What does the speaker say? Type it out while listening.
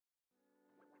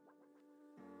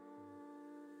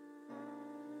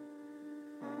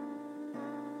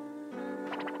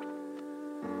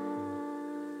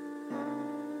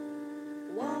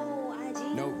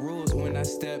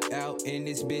step out and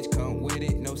this bitch come with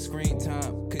it. No screen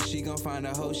time, cause she gon' find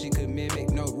a hoe she could mimic.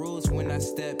 No rules when I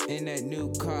step in that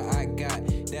new car I got.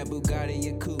 That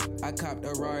Bugatti a coupe, I copped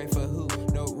a Rari for who?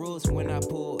 No rules when I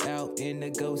pull out and the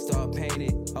ghost all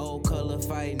painted. Old color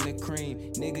fighting the cream,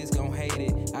 niggas gon' hate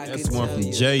it. That's one from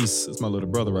Jace. That's my little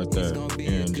brother right there.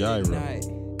 Aaron Gyro.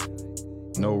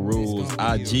 No Rules,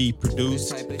 IG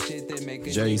produced.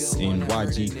 Jace and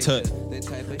YG Tut.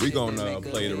 We're gonna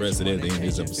play the rest of that at the end of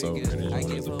this episode.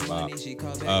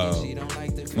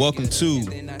 Welcome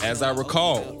to As I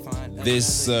Recall.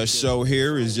 This show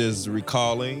here is just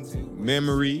recalling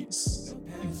memories,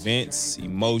 events,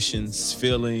 emotions,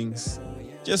 feelings.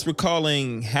 Just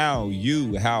recalling how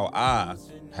you, how I,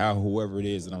 how whoever it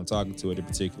is that I'm talking to at a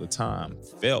particular time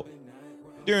felt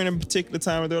during a particular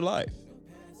time of their life,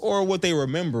 or what they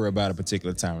remember about a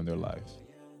particular time in their life.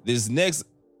 This next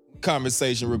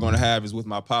conversation we're going to have is with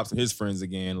my pops and his friends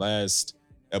again. Last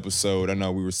episode, I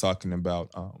know we were talking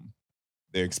about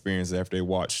their experience after they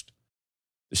watched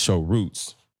the show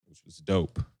Roots, which was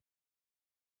dope.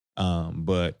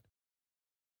 But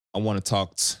I want to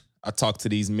talk to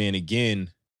these men again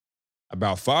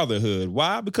about fatherhood.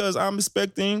 Why? Because I'm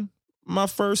expecting my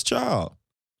first child.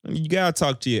 And you got to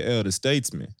talk to your elder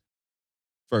statesman.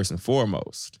 First and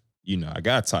foremost, you know,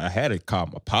 I had to call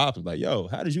my pops like, yo,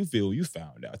 how did you feel when you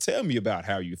found out? Tell me about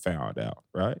how you found out,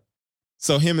 right?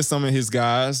 So him and some of his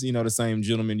guys, you know, the same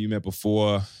gentleman you met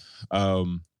before,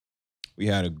 we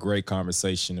had a great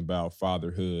conversation about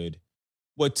fatherhood,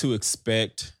 what to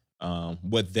expect,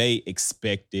 what they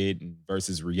expected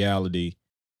versus reality.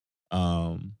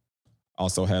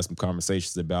 Also had some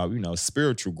conversations about, you know,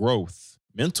 spiritual growth,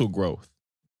 mental growth,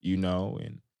 you know,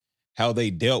 and how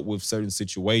they dealt with certain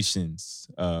situations,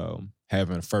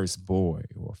 having a first boy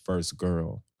or first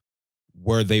girl,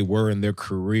 where they were in their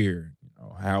career, you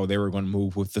know, how they were going to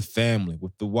move with the family,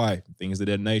 with the wife, things of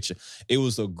that nature. It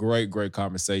was a great, great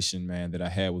conversation, man, that I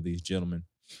had with these gentlemen.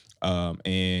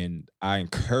 And I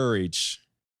encourage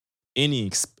any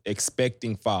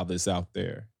expecting fathers out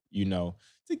there, you know,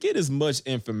 to get as much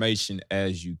information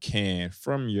as you can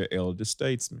from your elder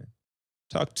statesman.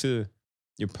 Talk to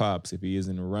your pops if he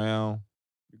isn't around,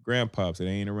 your grandpops if they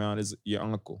ain't around, is your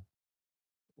uncle,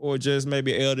 or just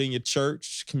maybe elder in your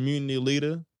church, community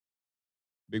leader,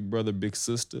 big brother, big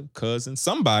sister, cousin,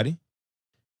 somebody,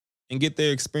 and get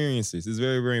their experiences. It's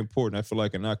very, very important. I feel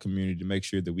like in our community to make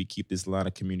sure that we keep this line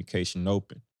of communication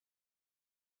open.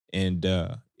 And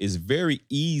it's very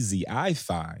easy, I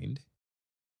find,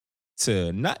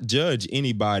 to not judge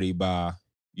anybody by,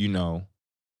 you know,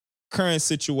 current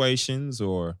situations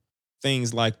or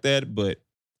things like that, but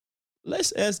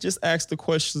let's just ask the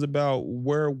questions about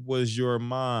where was your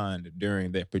mind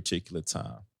during that particular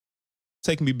time.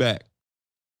 Take me back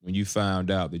when you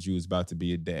found out that you was about to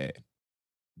be a dad.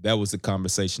 That was the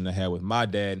conversation I had with my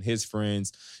dad and his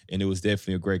friends, and it was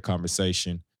definitely a great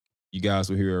conversation. You guys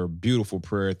will hear a beautiful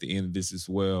prayer at the end of this as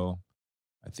well.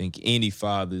 I think any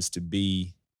fathers to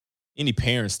be, any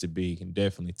parents to be can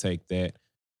definitely take that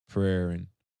prayer and,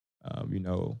 you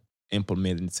know,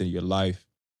 implement it into your life.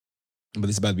 But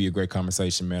this is about to be a great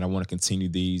conversation, man. I want to continue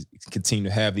to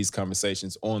have these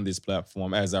conversations on this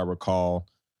platform. As I recall,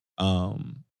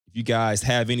 if you guys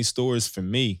have any stories for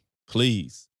me,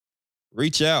 please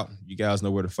reach out. You guys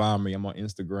know where to find me. I'm on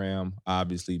Instagram,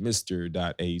 obviously,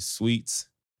 Mr.A.Sweets,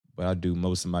 but I do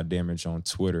most of my damage on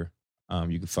Twitter.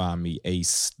 You can find me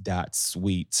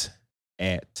ace.sweet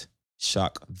at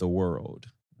Shock the World.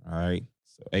 All right.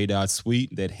 So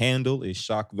A.Sweet, that handle is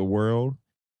Shock the World.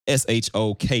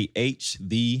 SHOKH,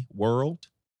 the world.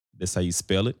 That's how you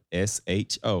spell it.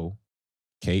 SHOKH,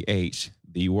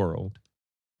 the world.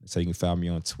 That's how you can find me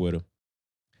on Twitter.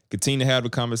 Continue to have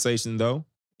the conversation, though.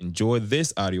 Enjoy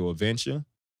this audio adventure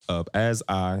of As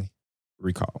I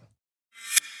Recall.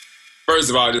 First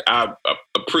of all, I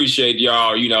appreciate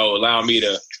y'all, you know, allowing me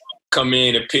to come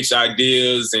in and pitch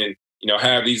ideas and, you know,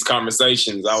 have these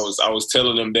conversations. I was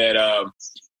telling them that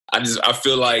I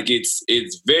feel like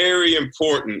it's very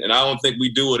important, and I don't think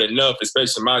we do it enough,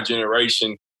 especially my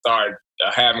generation, start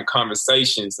having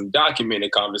conversations, some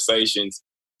documented conversations,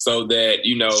 so that,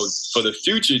 you know, for the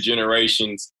future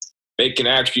generations, they can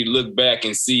actually look back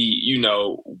and see, you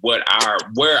know, where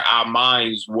our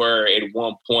minds were at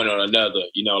one point or another.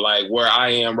 You know, like where I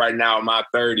am right now in my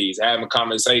 30s, having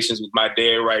conversations with my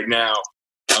dad right now,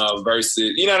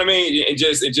 versus, you know what I mean? And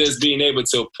just being able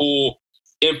to pull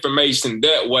information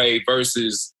that way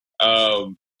versus,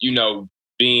 you know,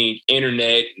 being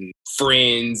internet and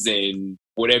friends and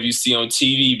whatever you see on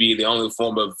TV be the only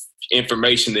form of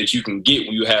information that you can get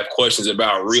when you have questions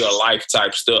about real life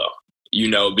type stuff. You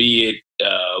know, be it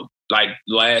like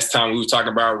last time we were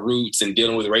talking about roots and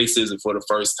dealing with racism for the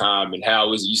first time, and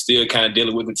how you still kind of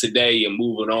dealing with it today and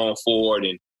moving on forward.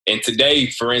 And today,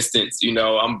 for instance, you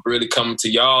know, I'm really coming to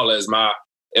y'all as my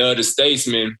elder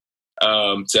statesman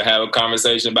to have a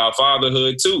conversation about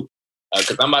fatherhood too,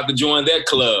 because I'm about to join that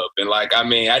club. And like, I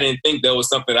mean, I didn't think that was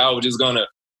something I was just gonna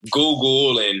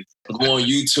Google and go on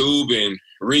YouTube and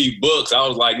read books. I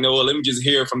was like, no, let me just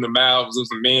hear from the mouths of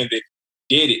some men that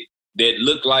did it, that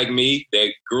looked like me,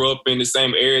 that grew up in the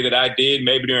same area that I did,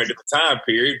 maybe during a different time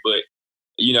period. But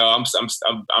you know,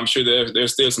 I'm sure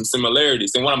there's still some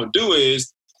similarities. And what I'm gonna do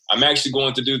is I'm actually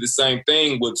going to do the same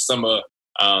thing with some of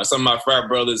my frat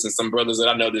brothers and some brothers that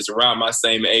I know that's around my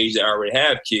same age that already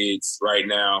have kids right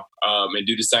now, and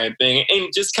do the same thing and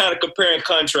just kind of compare and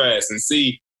contrast and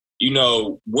see, you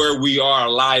know, where we are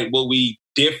alike, what we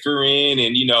differ in,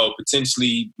 and, you know,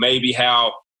 potentially maybe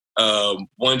how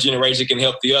one generation can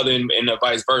help the other and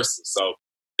vice versa. So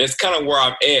that's kind of where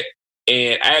I'm at.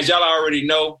 And as y'all already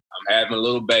know, I'm having a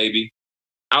little baby.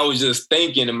 I was just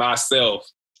thinking to myself,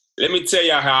 let me tell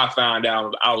y'all how I found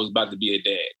out I was about to be a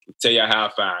dad. Tell y'all how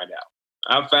I found out.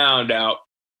 I found out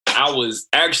I was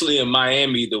actually in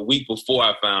Miami the week before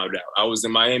I found out. I was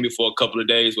in Miami for a couple of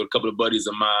days with a couple of buddies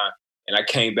of mine, and I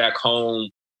came back home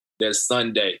that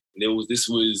Sunday. And this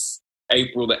was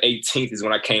April the 18th is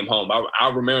when I came home. I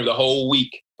remember the whole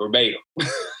week verbatim.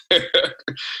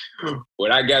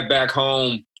 When I got back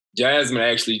home, Jasmine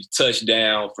actually touched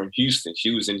down from Houston.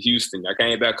 She was in Houston. I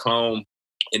came back home,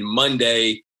 and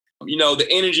Monday, you know, the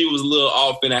energy was a little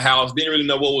off in the house. Didn't really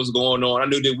know what was going on. I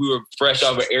knew that we were fresh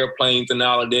off of airplanes and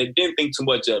all of that. Didn't think too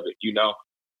much of it, you know.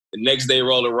 The next day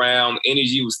rolled around.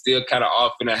 Energy was still kind of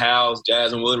off in the house.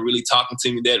 Jasmine wasn't really talking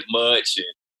to me that much.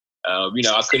 And, you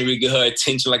know, I couldn't really get her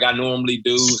attention like I normally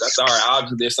do. So I thought, all right,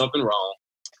 obviously there's something wrong.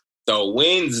 So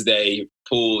Wednesday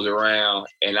pulls around,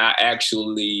 and I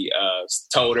actually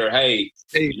told her, hey,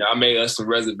 you know, I made us some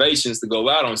reservations to go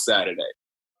out on Saturday.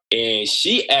 And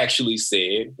she actually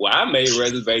said, well, I made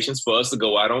reservations for us to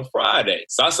go out on Friday.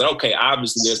 So I said, okay,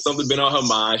 obviously there's something been on her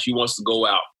mind. She wants to go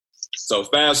out. So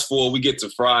fast forward, we get to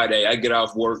Friday. I get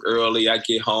off work early. I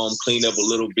get home, clean up a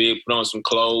little bit, put on some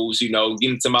clothes, you know,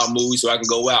 get into my movie so I can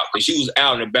go out. Because she was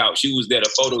out and about. She was there,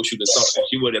 a photo shoot or something.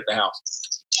 She was at the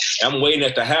house. And I'm waiting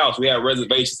at the house. We had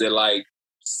reservations at like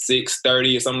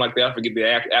 6:30 or something like that. I forget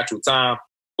the actual time.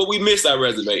 But we missed our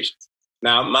reservations.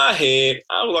 Now, in my head,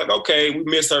 I was like, okay, we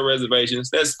missed our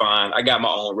reservations. That's fine. I got my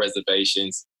own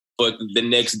reservations. But the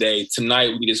next day, tonight,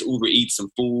 we can just Uber eat some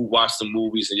food, watch some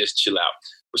movies, and just chill out.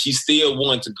 But she still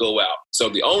wanted to go out. So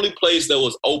the only place that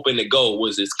was open to go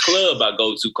was this club I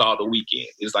go to called The Weekend.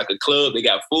 It's like a club. They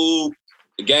got food.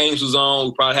 The games was on.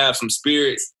 We probably have some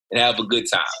spirits and have a good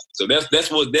time. So that's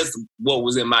what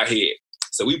was in my head.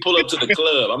 So we pull up to the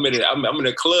club. I'm in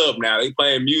a club now. They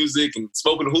playing music and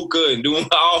smoking hookah and doing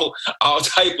all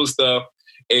type of stuff.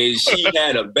 And she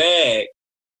had a bag,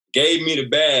 gave me the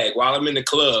bag while I'm in the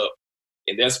club.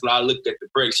 And that's when I looked at the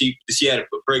pregnancy. She had a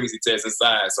pregnancy test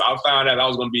inside. So I found out I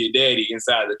was going to be a daddy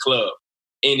inside the club.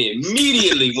 And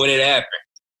immediately when it happened,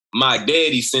 my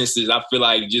daddy senses, I feel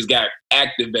like, just got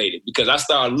activated because I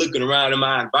started looking around in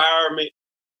my environment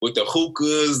with the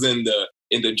hookahs and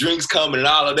the drinks coming and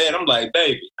all of that. I'm like,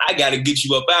 baby, I got to get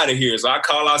you up out of here. So I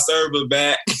call our server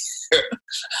back.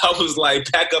 I was like,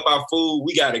 pack up our food.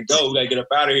 We got to go. We got to get up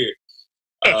out of here.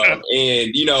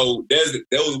 And, you know, that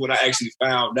was when I actually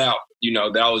found out, you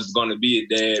know, that I was going to be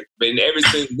a dad. But ever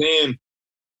since then,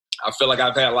 I feel like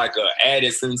I've had like an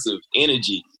added sense of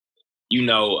energy, you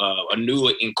know, a new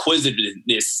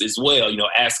inquisitiveness as well, you know,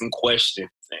 asking questions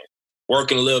and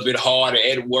working a little bit harder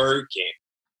at work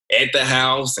and at the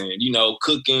house and, you know,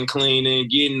 cooking, cleaning,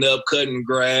 getting up, cutting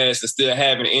grass and still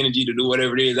having energy to do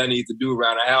whatever it is I need to do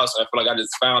around the house. So I feel like I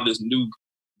just found this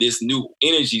new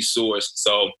energy source.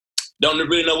 So don't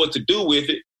really know what to do with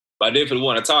it, but I definitely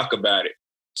want to talk about it.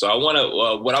 So what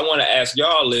I want to ask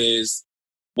y'all is,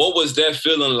 what was that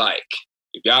feeling like?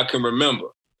 If y'all can remember,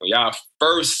 when y'all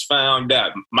first found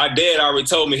out. My dad already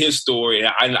told me his story,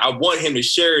 and I want him to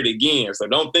share it again. So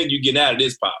don't think you're getting out of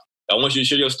this, Pop. I want you to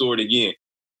share your story again.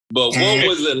 But what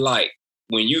was it like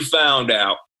when you found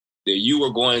out that you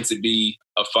were going to be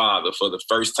a father for the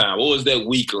first time? What was that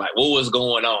week like? What was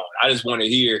going on? I just want to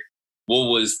hear what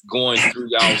was going through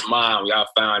y'all's mind when y'all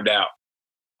found out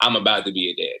I'm about to be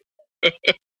a dad.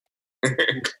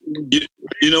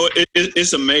 You know,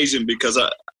 it's amazing because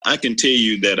I can tell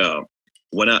you that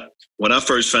when I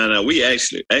first found out, we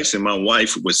actually my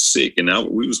wife was sick and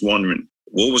we was wondering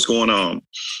what was going on,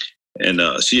 and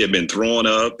she had been throwing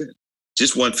up,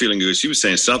 just wasn't feeling good. She was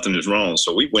saying something is wrong,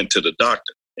 so we went to the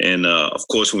doctor. And of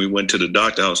course, when we went to the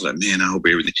doctor, I was like, man, I hope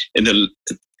everything. And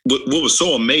what was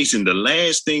so amazing, the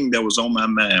last thing that was on my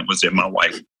mind was that my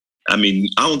wife, I mean,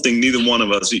 I don't think neither one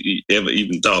of us ever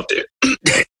even thought that.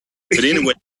 But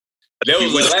anyway. That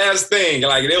was the last thing.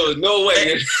 Like, there was no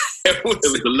way. It was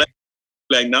the last.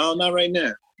 Like, no, not right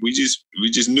now. We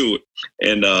just knew it.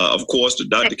 And of course, the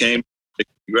doctor came.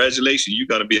 Congratulations, you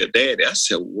got to be a daddy. I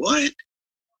said, what?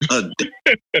 And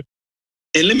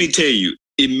let me tell you,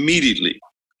 immediately,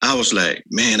 I was like,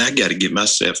 man, I got to get my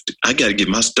stuff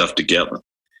together.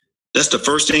 That's the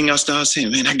first thing I started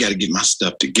saying, man, I got to get my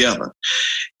stuff together.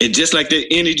 And just like that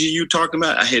energy you talking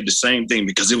about, I had the same thing,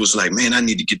 because it was like, man, I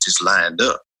need to get this lined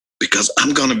up, because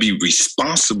I'm going to be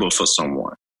responsible for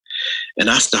someone. And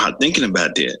I started thinking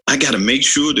about that. I got to make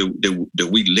sure that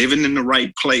we living in the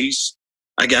right place.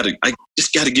 I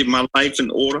just got to get my life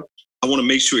in order. I want to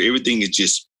make sure everything is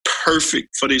just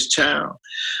perfect for this child.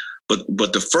 But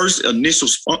the first initial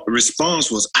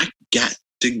response was, I got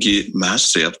to get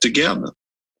myself together,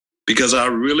 because I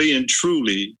really and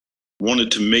truly wanted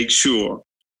to make sure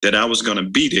that I was going to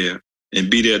be there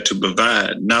and be there to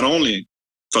provide not only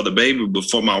for the baby, but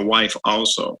for my wife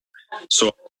also. So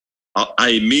I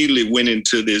immediately went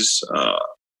into this,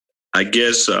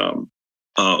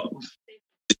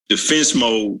 defense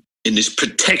mode, in this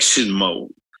protection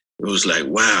mode. It was like,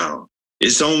 wow,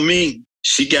 it's on me.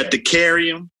 She got to carry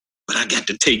him, but I got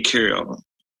to take care of him.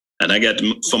 And I got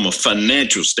to, from a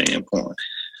financial standpoint.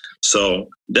 So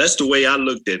that's the way I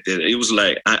looked at it. It was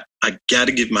like, I got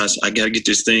to get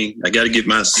this thing. I got to get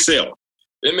myself.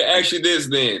 Let me ask you this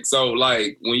then. So,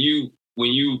 like, when you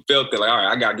felt that, like, all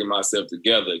right, I got to get myself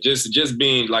together, just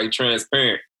being, like,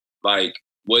 transparent, like,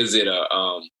 was it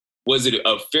a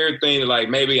fair thing, like,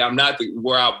 maybe I'm not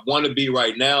where I want to be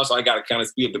right now, so I got to kind of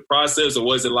speed up the process? Or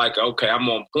was it like, okay, I'm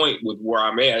on point with where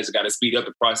I'm at, I just got to speed up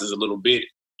the process a little bit?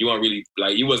 You weren't really,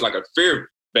 like, it was like a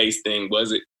fear-based thing,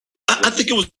 was it? I think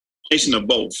it was a combination of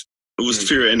both. It was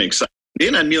fear and excitement.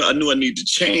 Then I knew I need to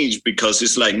change, because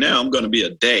it's like, now I'm going to be a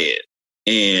dad.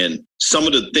 And some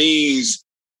of the things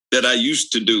that I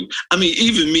used to do, I mean,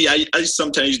 even me, I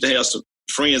sometimes used to have some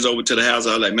friends over to the house.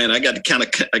 I was like, man, I got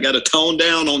to tone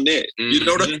down on that. Mm-hmm. You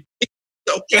know what I mean?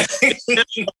 So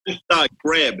start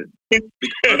grabbing, because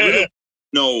I really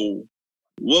know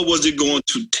what was it going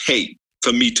to take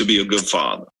for me to be a good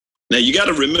father. Now, you got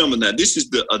to remember that this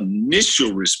is the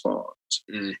initial response.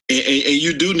 Mm. And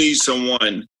you do need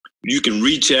someone you can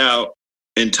reach out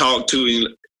and talk to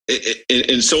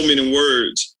in so many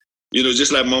words. You know,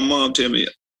 just like my mom tell me,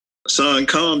 son,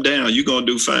 calm down. You're going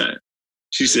to do fine.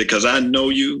 She said, because I know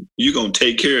you're going to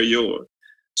take care of yours.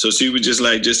 So she was just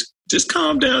like, just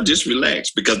calm down, just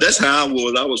relax. Because that's how I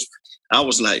was. I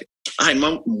was like, all right,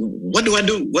 Mom, what do I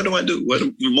do? What do I do?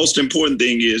 The most important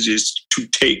thing is to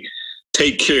take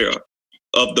care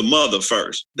of the mother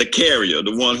first, the carrier,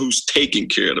 the one who's taking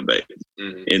care of the baby.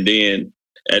 Mm-hmm. And then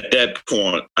at that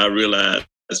point, I realized,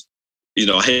 you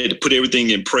know, I had to put everything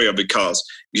in prayer, because,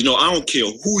 you know, I don't care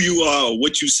who you are or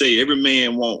what you say. Every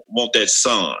man want that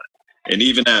son. And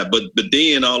even I, but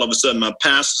then all of a sudden my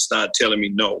pastor started telling me,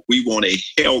 no, we want a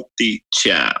healthy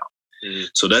child. Mm-hmm.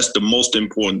 So that's the most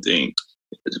important thing.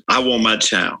 I want my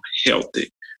child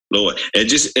healthy, Lord. And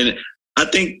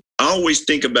I always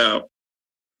think about,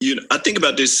 you know, I think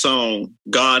about this song,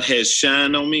 God Has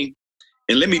Shine on Me.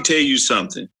 And let me tell you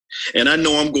something. And I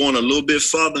know I'm going a little bit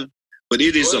further, but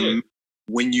it is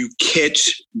when you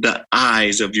catch the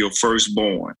eyes of your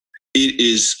firstborn, it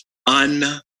is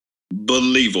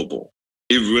unbelievable.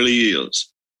 It really is.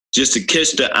 Just to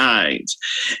catch the eyes.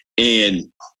 And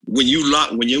when you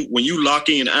lock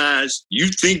in eyes, you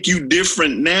think you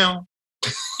different now,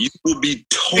 you will be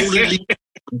totally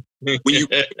when you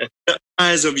catch the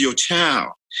eyes of your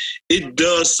child. It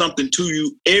does something to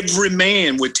you. Every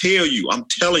man would tell you, I'm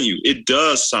telling you, it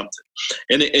does something.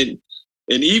 And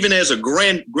even as a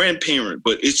grandparent,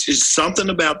 but it's something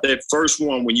about that first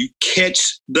one, when you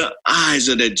catch the eyes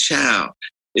of that child,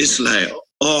 it's like,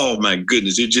 oh my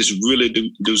goodness, it just really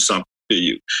do something to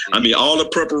you. I mean, all the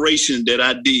preparation that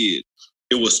I did,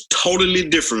 it was totally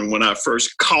different when I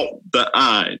first caught the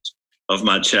eyes of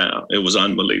my child. It was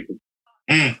unbelievable.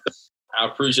 I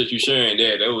appreciate you sharing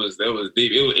that. That was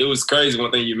deep. It was crazy.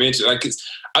 One thing you mentioned, like, 'cause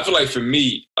I feel like for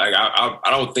me, like I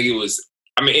don't think it was.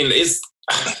 I mean,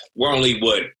 we're only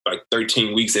like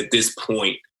 13 weeks at this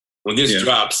point. When this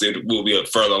drops, it will be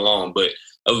further along. But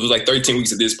it was like 13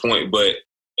 weeks at this point. But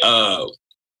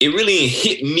it really ain't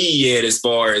hit me yet as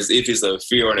far as if it's a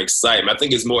fear or an excitement. I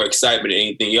think it's more excitement than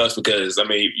anything else, because I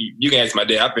mean, you can ask my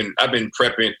dad. I've been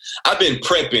prepping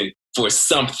for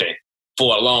something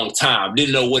for a long time.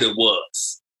 Didn't know what it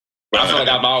was. But I feel like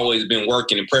I've always been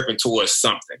working and prepping towards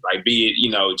something, like be it,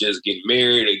 just getting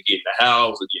married or getting a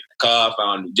house or getting a car,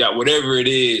 found a new job, whatever it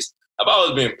is. I've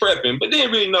always been prepping, but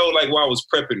didn't really know like what I was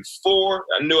prepping for.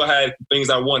 I knew I had things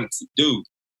I wanted to do.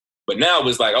 But now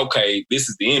it's like, okay, this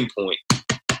is the end point.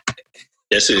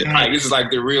 That's it. Like, this is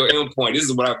like the real end point. This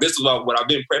is what I've been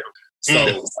prepping.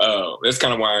 So that's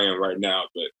kind of where I am right now.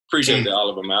 But appreciate that,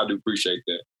 Oliver, man. I do appreciate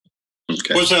that.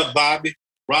 Okay. What's up, Bobby?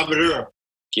 Robert Earl.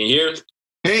 Can you hear us?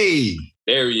 Hey.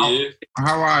 There he is.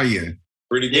 How are you?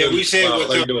 Pretty good. Yeah, we said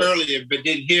what's up doing? earlier, but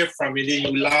didn't hear from you.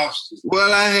 Then you lost it.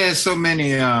 Well, I had so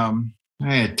many, I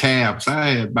had tabs. I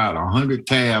had about 100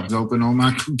 tabs open on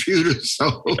my computer.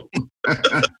 So,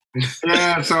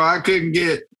 yeah, so I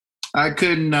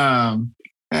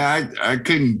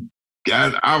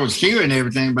was hearing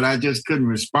everything, but I just couldn't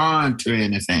respond to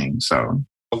anything. So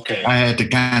Okay. I had to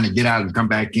kind of get out and come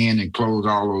back in and close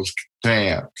all those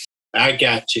tabs. I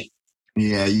got you.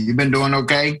 Yeah, you been doing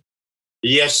okay?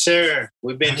 Yes, sir.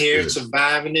 We've been That's here good.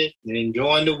 surviving it and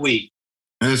enjoying the week.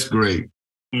 That's great.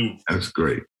 Hmm. That's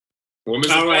great. Well,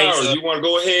 Mr. All right, Flowers, so- you want to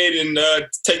go ahead and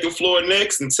take the floor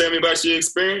next and tell me about your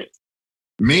experience?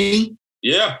 Me?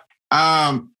 Yeah.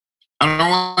 I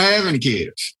don't have any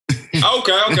kids. Okay.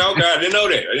 I didn't know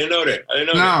that.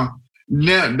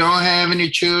 No, don't have any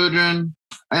children.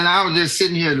 And I was just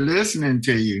sitting here listening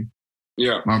to you.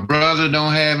 Yeah. My brother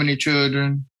don't have any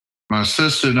children. My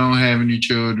sister don't have any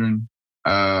children.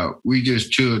 We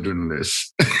just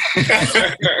childrenless.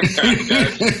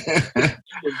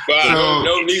 Wow.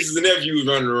 No nieces and nephews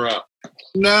running around.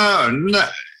 No.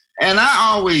 And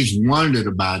I always wondered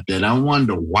about that. I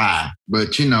wonder why.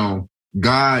 But,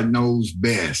 God knows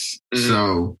best. Mhm.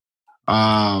 So,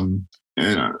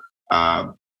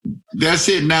 that's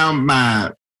it. Now,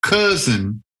 my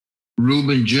cousin,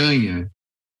 Ruben Jr.,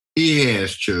 he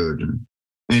has children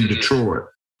in Detroit.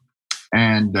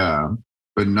 And,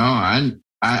 but no,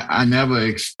 I never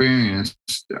experienced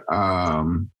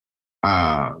the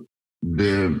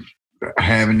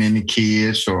having any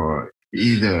kids or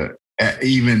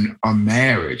even a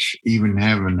marriage, even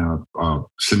having a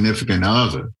significant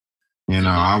other.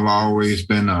 I've always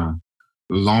been a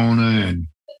loner,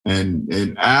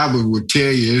 and Albert would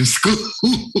tell you in school,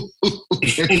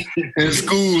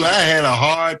 I had a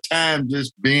hard time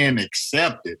just being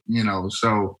accepted,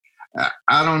 so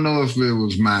I don't know if it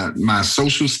was my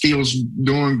social skills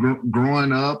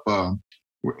growing up,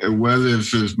 whether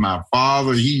it was my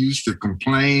father. He used to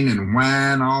complain and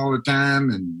whine all the time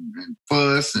and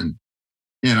fuss, and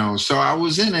so I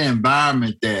was in an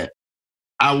environment that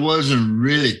I wasn't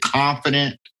really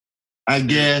confident, I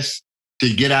guess,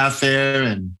 to get out there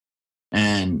and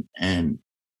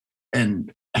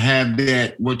have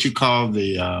that, what you call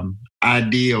the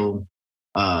ideal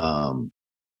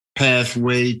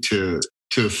pathway to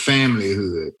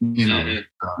familyhood,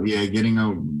 getting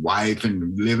a wife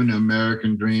and living the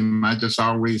American dream. I just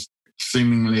always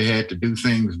seemingly had to do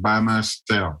things by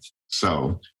myself.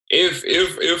 So If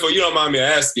you don't mind me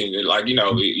asking, like, you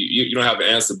don't have to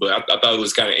answer, but I thought it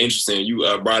was kind of interesting. You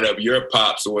brought up your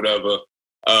pops or whatever.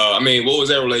 What was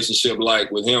that relationship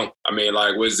like with him?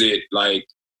 Was it like,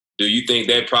 do you think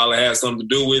that probably had something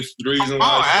to do with the reason why?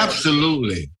 Oh,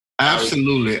 absolutely.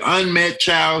 Absolutely. Unmet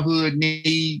childhood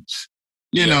needs,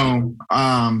 you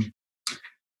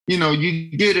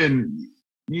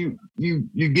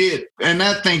get, and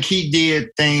I think he did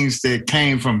things that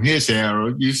came from his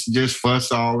era. Used to just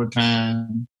fuss all the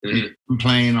time,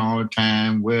 complain all the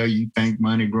time. Well, you think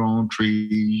money grow on trees,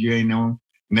 you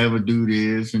never do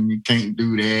this and you can't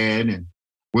do that. And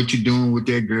what you doing with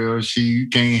that girl? You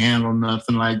can't handle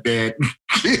nothing like that.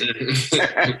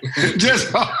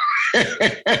 Just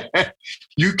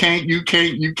you can't.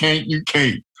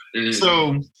 Mm-hmm.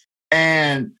 So,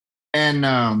 and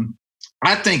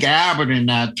I think Albert and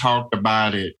I talked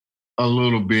about it a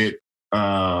little bit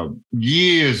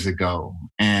years ago.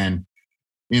 And,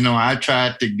 I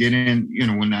tried to get in,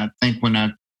 when I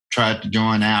tried to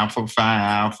join Alpha Phi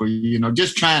Alpha,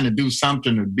 just trying to do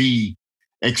something to be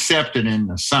accepted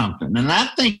into something. And I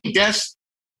think that's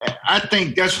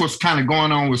what's kind of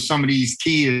going on with some of these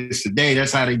kids today.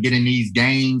 That's how they get in these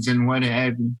gangs and what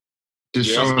have you, to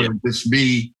sort of just to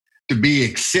be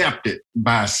accepted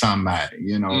by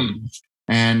somebody,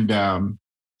 And,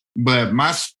 but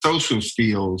my social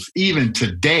skills, even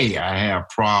today, I have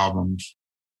problems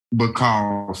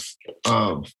because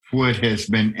of what has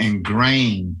been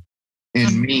ingrained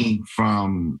in me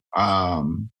from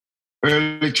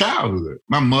early childhood.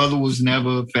 My mother was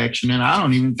never affectionate. I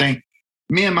don't even think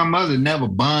me and my mother never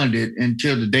bonded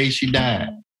until the day she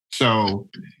died. So,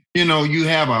 you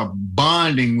have a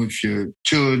bonding with your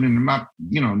children.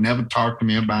 Never talk to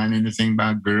me about anything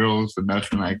about girls or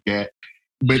nothing like that.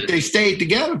 But they stayed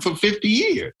together for 50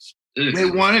 years. Mm-hmm. They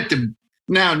wanted to,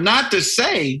 now, not to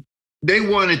say they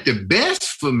wanted the best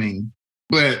for me,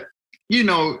 but,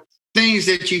 things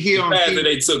that you hear on TV. That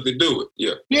they took to do it,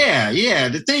 yeah. Yeah.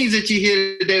 The things that you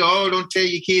hear today, don't tell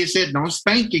your kids that, don't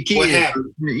spank your kids. What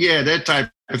happened? Yeah, that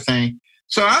type of thing.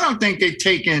 So I don't think they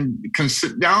took in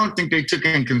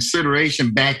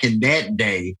consideration back in that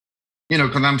day,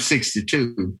 because I'm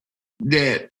 62,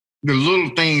 that the little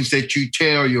things that you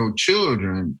tell your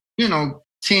children,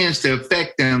 tends to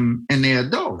affect them in their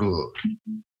adulthood.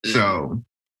 So,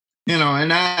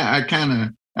 and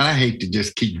I hate to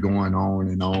just keep going on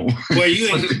and on.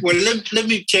 Let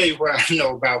me tell you what I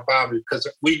know about Bobby, because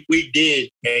we did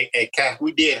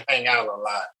hang out a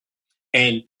lot.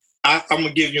 And I'm going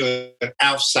to give you an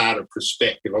outsider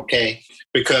perspective, okay?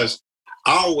 Because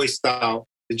I always thought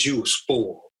that you were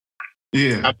spoiled.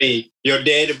 Yeah. I mean, your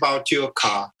daddy bought you a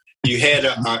car. You had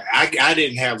I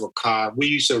didn't have a car. We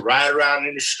used to ride around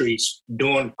in the streets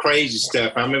doing crazy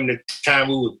stuff. I remember the time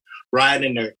we were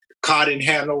riding, the car didn't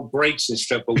have no brakes and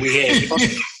stuff, but we had fun.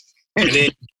 And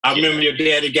then I remember your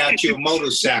daddy got you a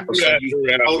motorcycle. So you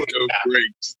had a motorcycle.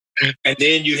 And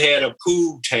then you had a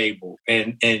pool table.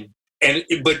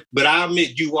 But I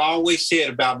admit, you always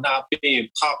said about not being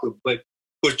popular,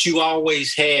 but you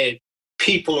always had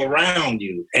people around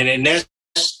you. And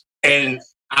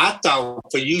I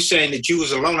thought, for you saying that you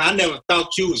was alone, I never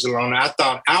thought you was alone. I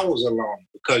thought I was alone,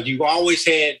 because you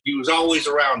was always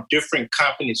around different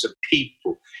companies of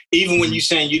people. Even when you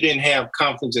saying you didn't have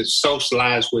companies that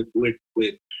socialize with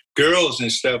girls and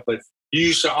stuff, but you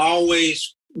used to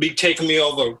always be taking me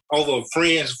over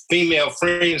female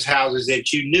friends' houses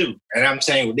that you knew. And I'm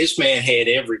saying, well, this man had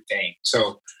everything.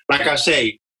 So, like I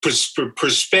say,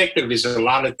 perspective is a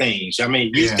lot of things. I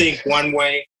mean, you think one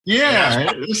way.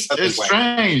 Yeah, it's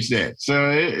strange that.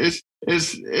 So it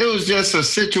was just a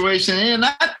situation, and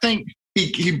I think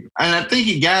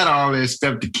he got all this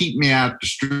stuff to keep me out the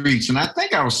streets, and I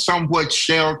think I was somewhat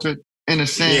sheltered in a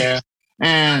sense. Yeah.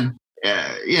 And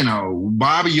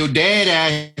Bobby, your dad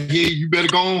out here, you better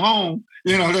go home.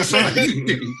 That's all.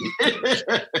 You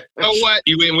know what?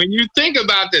 When you think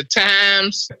about the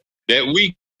times that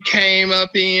we came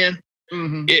up in,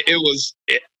 mm-hmm.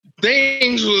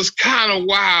 Things was kind of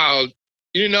wild,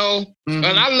 Mm-hmm.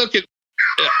 And I look at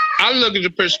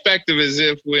the perspective as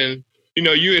if when,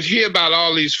 you would hear about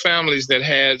all these families that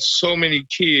had so many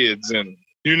kids, and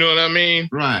you know what I mean?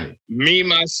 Right. Me,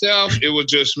 myself, it was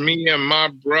just me and my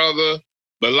brother.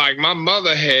 But like my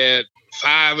mother had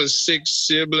 5 or 6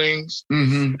 siblings.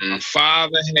 Mm-hmm. My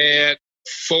father had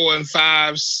 4 and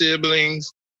 5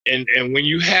 siblings. And when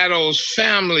you had those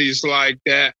families like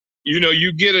that,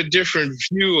 you get a different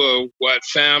view of what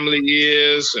family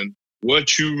is and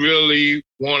what you really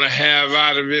want to have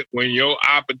out of it when your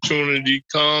opportunity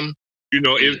comes.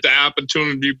 If the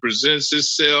opportunity presents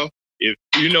itself, it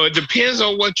depends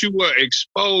on what you were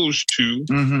exposed to,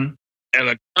 mm-hmm.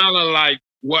 and kind of like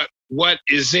what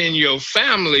is in your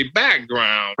family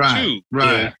background too.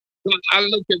 Right. Yeah. I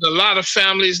look at a lot of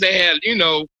families, they had,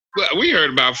 we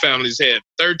heard about families had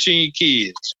 13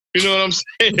 kids. You know what I'm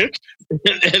saying?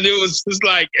 And it was just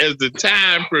like, as the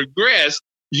time progressed,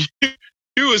 you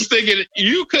was thinking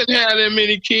you couldn't have that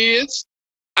many kids.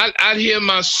 I'd hear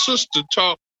my sister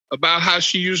talk about how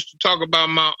she used to talk about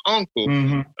my uncle.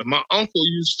 Mm-hmm. And my uncle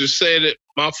used to say that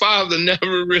my father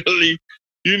never really,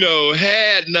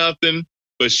 had nothing.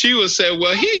 But she would say,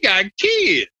 well, he got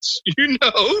kids,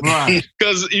 Right.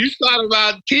 Because you thought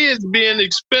about kids being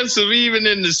expensive even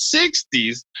in the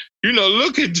 60s.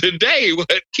 Look at today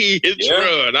what kids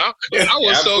run. I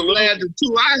was so glad the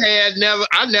 2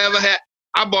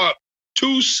 I bought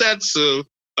 2 sets of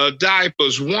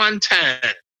diapers one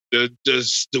time.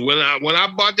 When I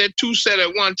bought that 2 set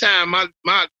at one time,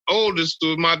 my oldest,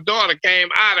 my daughter, came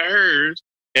out of hers,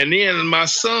 and then my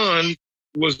son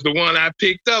was the one I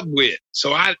picked up with.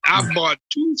 So I bought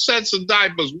 2 sets of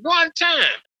diapers one time.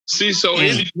 See, so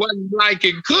it wasn't like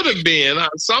it could have been.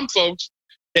 Some folks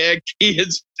had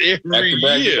kids every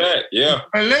year. Yeah.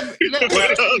 Well,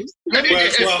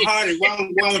 Hardy,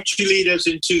 why don't you lead us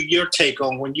into your take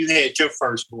on when you had your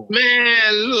firstborn?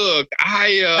 Man, look,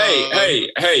 Hey.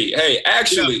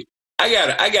 Actually,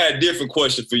 yeah. I got a different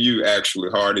question for you, actually,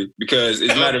 Hardy. Because as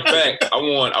a matter of fact, I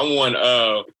want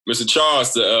Mr.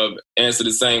 Charles to answer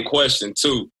the same question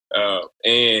too.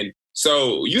 And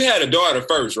so you had a daughter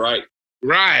first, right?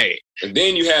 Right. And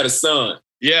then you had a son.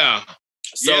 Yeah.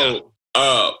 So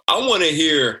I want to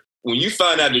hear when you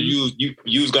found out that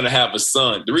you was gonna have a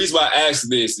son, the reason why I asked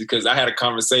this is because I had a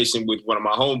conversation with one of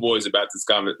my homeboys about this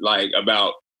comment, like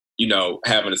about, you know,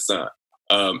 having a son,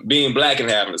 being black and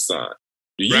having a son.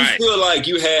 Do you feel like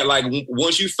you had, like,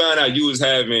 once you found out you was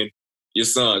having your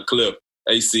son, Cliff,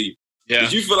 AC,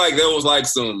 did you feel like there was like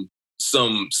some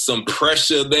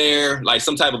pressure there, like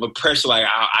some type of a pressure, like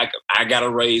I gotta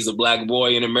raise a black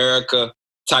boy in America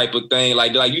type of thing,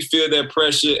 like you feel that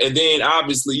pressure? And then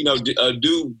obviously, you know,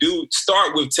 do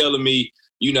start with telling me,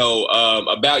 you know,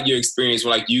 about your experience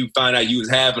when, like, you find out you was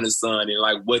having a son and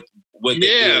like what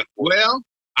yeah. Well,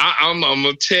 I'm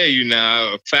gonna tell you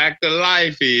now, a fact of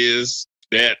life is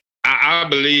that I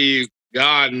believe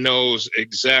God knows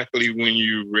exactly when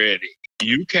you're ready.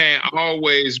 You can't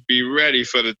always be ready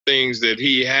for the things that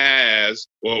he has.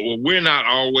 Well, we're not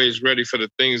always ready for the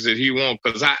things that he wants,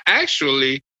 because I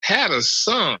actually had a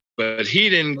son, but he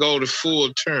didn't go to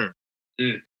full term.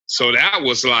 So that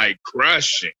was like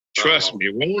crushing. Trust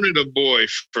me, wanted a boy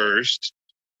first.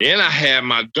 Then I had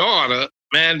my daughter.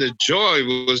 Man, the joy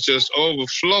was just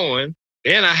overflowing.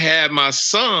 Then I had my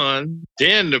son.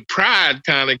 Then the pride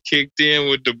kind of kicked in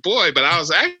with the boy, but I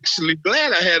was actually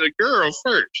glad I had a girl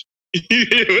first. You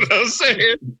know what I'm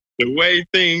saying? The way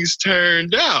things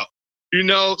turned out, you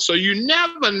know, so you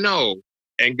never know.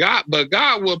 But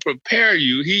God will prepare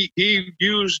you. He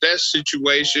used that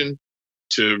situation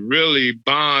to really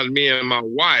bond me and my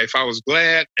wife. I was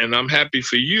glad, and I'm happy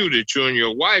for you that you and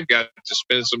your wife got to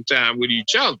spend some time with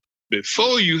each other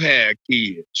before you had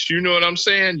kids. You know what I'm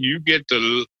saying? You get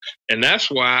to, and that's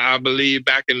why I believe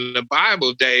back in the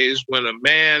Bible days when a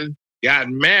man got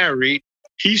married,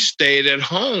 he stayed at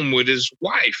home with his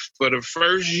wife for the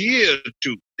first year or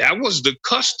two. That was the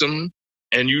custom,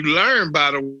 and you learn by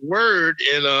the word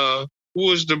in who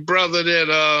was the brother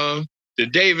that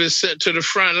David sent to the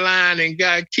front line and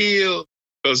got killed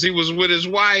because he was with his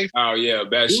wife? Oh yeah,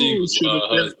 Bathsheba.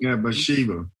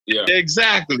 Bathsheba. Yeah,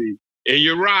 exactly. And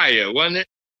Uriah, wasn't it?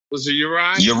 Was it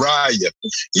Uriah? Uriah.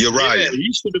 Yeah,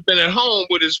 he should have been at home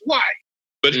with his wife.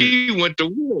 But he went to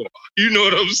war. You know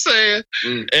what I'm saying?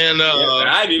 And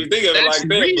I didn't even think of it like that,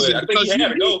 but I think he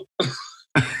had to go.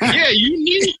 Yeah, you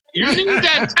need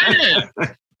that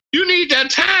time. You need that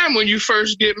time when you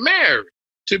first get married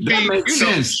to that makes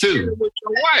sense too with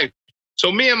your wife.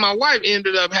 So me and my wife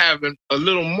ended up having a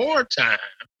little more time,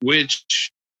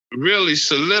 which really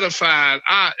solidified.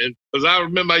 Because I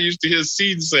remember I used to hear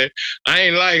Seaton say, "I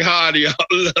ain't like Hardy, all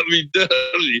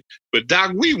lovey-dovey." But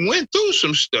Doc, we went through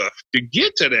some stuff to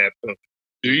get to that point.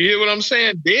 Do you hear what I'm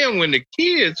saying? Then when the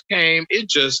kids came, it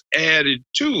just added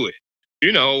to it.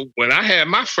 You know, when I had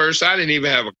my first, I didn't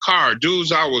even have a car.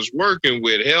 Dudes I was working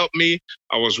with helped me.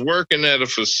 I was working at a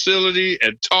facility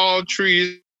at Tall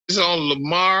Trees on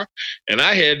Lamar, and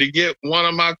I had to get one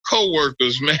of my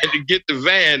coworkers, man, to get the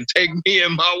van, take me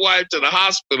and my wife to the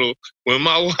hospital when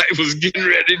my wife was getting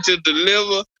ready to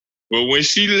deliver. Well, when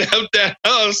she left that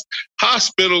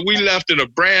hospital, we left in a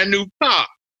brand new car.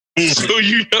 So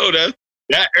you know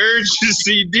that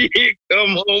urgency did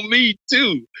come on me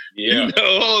too. Yeah. You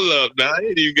know, hold up, now I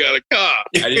ain't even got a car.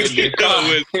 I didn't get a car.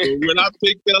 When I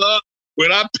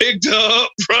picked her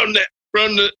up from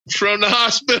the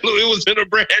hospital, it was in a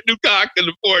brand new car. I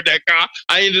couldn't afford that car.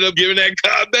 I ended up giving that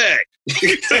car back.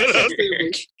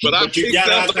 But I picked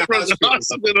her up from the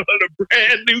hospital in a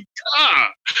brand new car.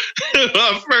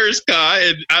 My first car.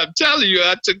 And I'm telling you,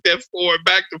 I took that Ford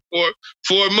back to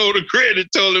Ford Motor Credit,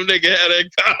 told them they could have that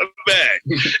car back.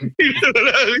 You know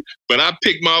what I mean? But I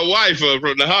picked my wife up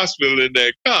from the hospital in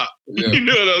that car. Yeah. You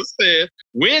know what I'm saying?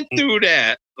 Went through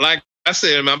that. Like I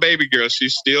said, my baby girl,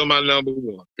 she's still my number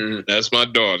one. That's my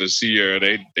daughter, Sierra.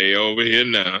 They over here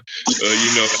now.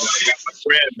 You know, I got my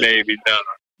grandbaby now.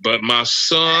 But my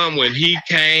son, when he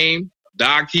came,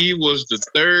 Doc, he was the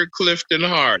third Clifton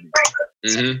Hardy.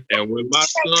 And when my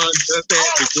son just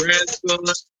had the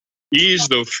grandson, he's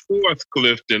the fourth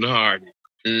Clifton Hardy.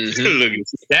 Look,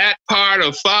 that part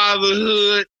of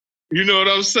fatherhood, you know what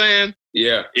I'm saying?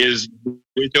 Yeah. Is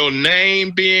with your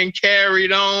name being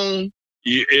carried on.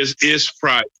 It's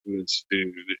priceless,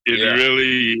 dude. It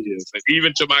really is.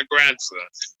 Even to my grandson.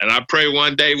 And I pray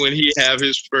one day when he have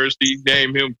his first, he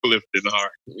name him Clifton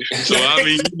Hardy. So, I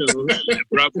mean, you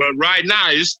know, but right now,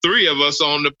 it's three of us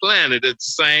on the planet at the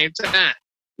same time.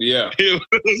 Yeah. You know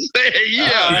what I'm saying?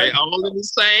 Yeah, they all in the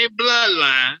same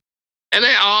bloodline. And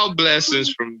they all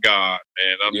blessings from God,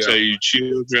 man. I'm telling you,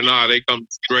 children they come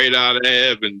straight out of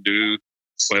heaven, dude.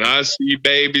 When I see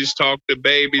babies talk to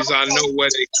babies, I know where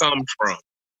they come from.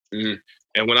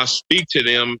 And when I speak to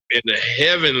them in the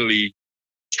heavenly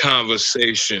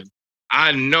conversation,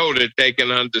 I know that they can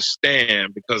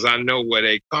understand because I know where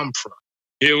they come from.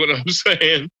 Hear what I'm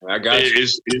saying? I got you.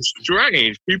 It's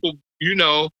strange. People,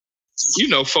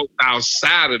 folk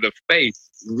outside of the faith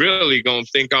really gonna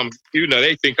think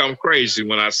they think I'm crazy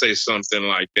when I say something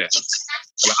like that.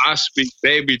 When I speak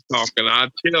baby talk, and I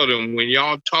tell them, when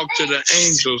y'all talk to the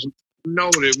angels,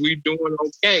 know that we doing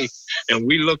okay, and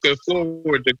we looking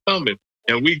forward to coming,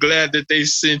 and we glad that they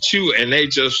sent you, and they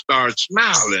just start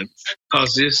smiling,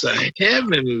 because it's a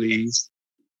heavenly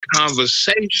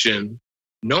conversation,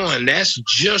 knowing that's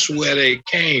just where they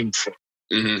came from.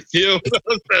 Mm-hmm.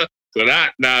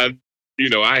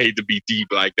 So I hate to be deep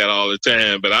like that all the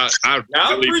time, but I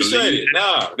really appreciate it.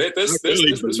 That's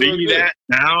believe that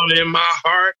down in my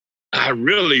heart. I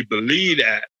really believe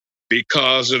that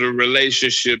because of the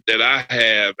relationship that I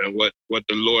have and what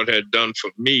the Lord had done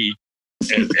for me,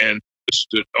 and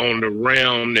on the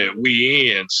realm that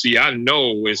we in. See, I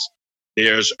know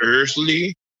there's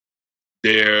earthly,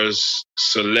 there's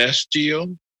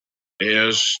celestial,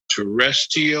 there's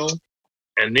terrestrial,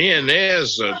 and then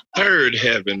there's a third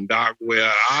heaven, Doc,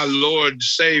 where our Lord and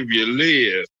Savior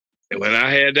live. And when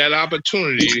I had that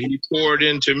opportunity, he poured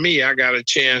into me. I got a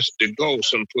chance to go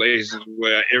some places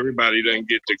where everybody doesn't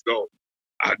get to go.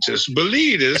 I just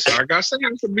believe this. Like I said,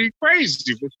 I could be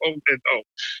crazy for folks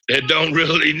that don't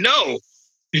really know.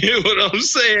 You know what I'm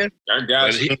saying? I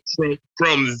got you.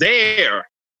 From there,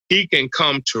 he can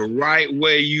come to right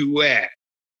where you at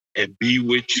and be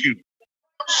with you.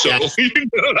 So, you know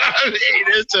what I mean?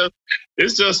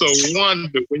 It's just a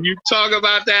wonder. When you talk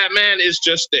about that, man, it's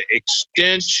just the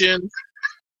extension,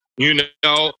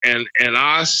 and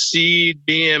our seed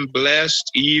being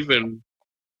blessed even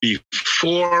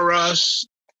before us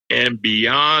and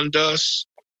beyond us,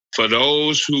 for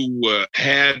those who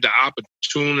had the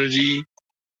opportunity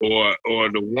or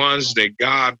the ones that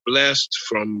God blessed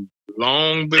from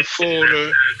long before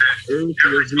the earth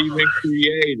was even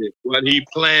created. What he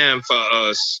planned for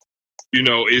us,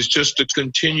 is just a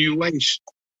continuation.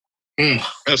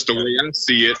 That's the way I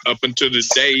see it, up until the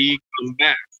day he come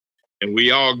back and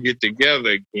we all get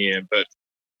together again. But,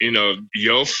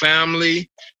 your family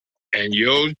and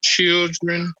your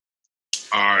children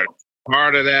are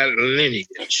part of that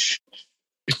lineage.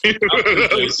 I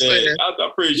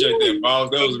appreciate that, boss.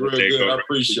 That was real good. I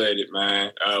appreciate it,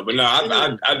 man. But no,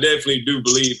 I definitely do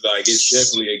believe it's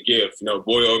definitely a gift.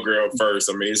 Boy or girl first.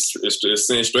 I mean, it's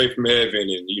sent straight from heaven,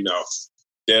 and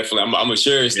definitely, I'm gonna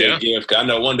cherish that gift. 'Cause I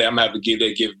know one day I'm gonna have to give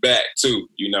that gift back too.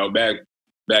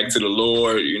 Back to the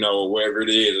Lord. Or wherever it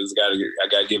is, I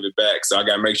gotta give it back. So I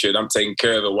gotta make sure that I'm taking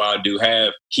care of it while I do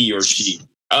have he or she.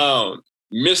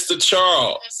 Mr.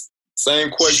 Charles. Same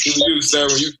question to you, sir.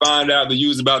 When you find out that you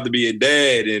was about to be a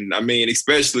dad, and I mean,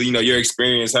 especially, your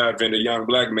experience having a young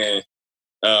black man,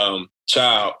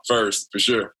 child first, for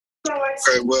sure.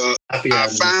 Okay, well, I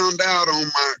found out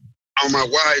on my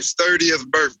wife's 30th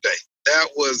birthday.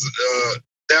 That was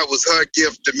her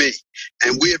gift to me,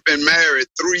 and we had been married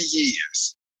 3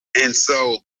 years, and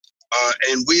so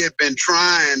and we had been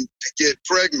trying to get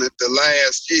pregnant the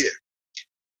last year,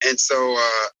 and so.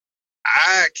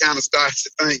 I kind of started to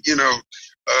think,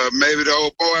 maybe the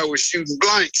old boy was shooting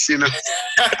blanks, and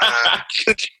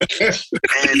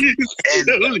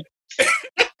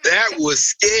that was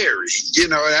scary,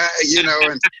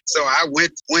 and so I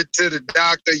went to the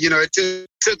doctor. It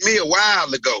took me a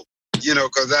while to go,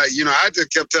 because I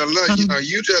just kept telling her,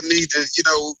 you just need to,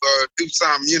 do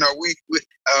something,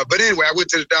 but anyway, I went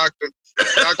to the doctor. The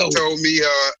doctor told me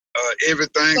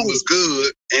everything was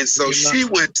good, and so she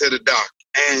went to the doctor,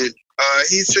 and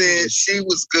he said she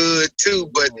was good too,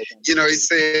 but he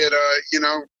said,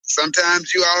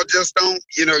 sometimes you all just don't,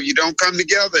 you don't come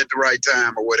together at the right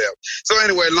time or whatever. So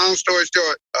anyway, long story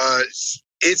short,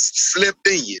 it's slipped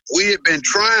in you. We had been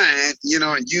trying,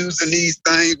 and using these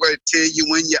things where it tell you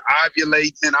when you're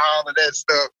ovulating and all of that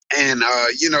stuff. And,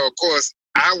 of course,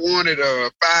 I wanted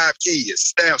 5 kids,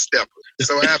 staff stepper.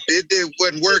 So after it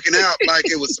wasn't working out like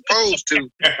it was supposed to,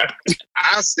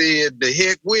 I said, the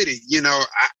heck with it.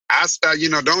 I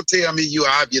started, don't tell me you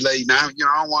ovulate now. I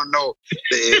don't want to know.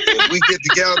 If we get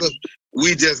together,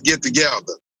 we just get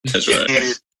together. That's right.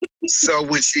 And so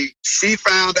when she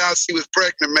found out she was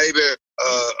pregnant maybe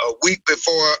a week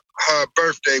before her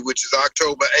birthday, which is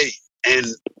October 8th, and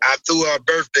I threw her a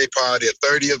birthday party, a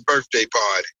 30th birthday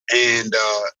party. And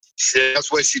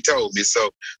that's what she told me.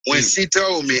 So when she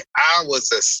told me, I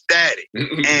was ecstatic.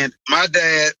 And my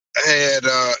dad had,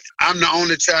 I'm the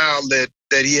only child that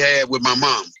he had with my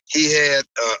mom. He had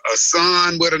a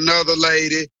son with another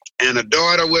lady, and a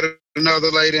daughter with another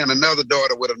lady, and another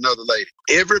daughter with another lady.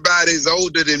 Everybody's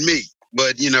older than me,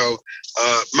 but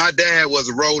my dad was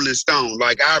a Rolling Stone.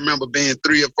 Like, I remember being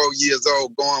 3 or 4 years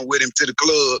old, going with him to the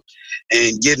club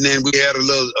and getting in. We had a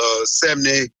little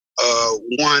 71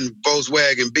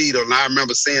 Volkswagen Beetle, and I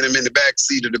remember seeing him in the back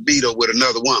seat of the Beetle with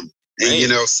another woman. And, you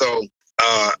know, so,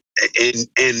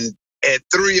 and at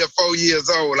 3 or 4 years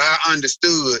old, I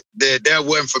understood that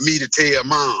wasn't for me to tell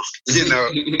mom, you know,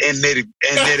 and that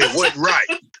it wasn't right.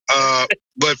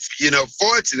 But, you know,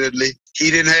 fortunately,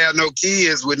 he didn't have no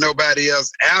kids with nobody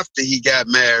else after he got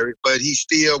married, but he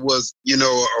still was, you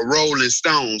know, a Rolling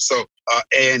Stone. So,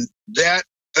 and that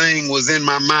thing was in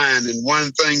my mind. And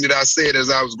one thing that I said as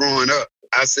I was growing up,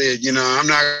 I said, you know, I'm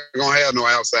not going to have no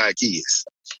outside kids.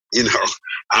 You know,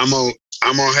 I'm going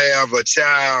to have a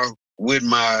child with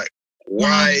my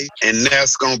wife, and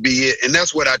that's going to be it. And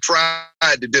that's what I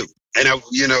tried to do. And,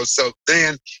 you know, so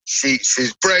then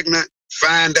she's pregnant,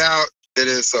 find out that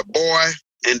it's a boy,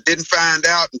 and didn't find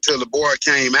out until the boy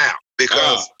came out,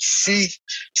 because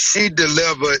she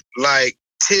delivered like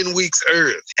 10 weeks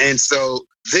early. And so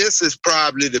this is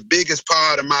probably the biggest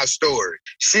part of my story.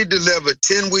 She delivered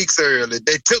 10 weeks early.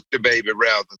 They took the baby,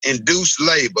 rather, induced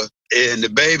labor, and the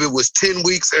baby was 10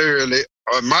 weeks early,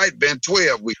 or it might have been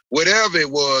 12 weeks. Whatever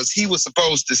it was, he was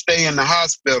supposed to stay in the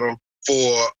hospital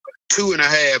for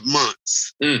 2.5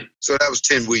 months. So that was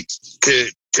 10 weeks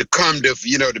to come to,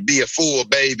 you know, to be a full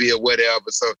baby or whatever.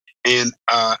 So, and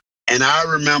I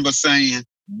remember saying,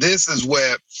 this is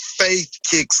where faith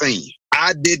kicks in.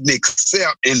 I didn't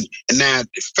accept, and now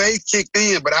faith kicked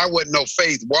in, but I wasn't no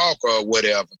faith walker or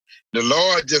whatever. The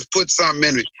Lord just put something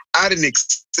in me. I didn't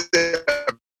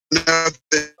accept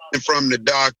nothing from the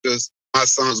doctors. My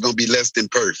son's going to be less than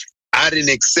perfect. I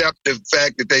didn't accept the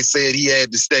fact that they said he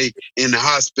had to stay in the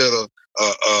hospital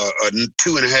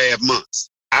 2.5 months.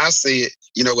 I said,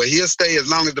 you know, well, he'll stay as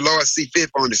long as the Lord see fit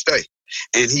for him to stay.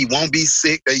 And he won't be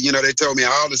sick. You know, they told me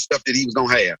all the stuff that he was going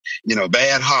to have. You know,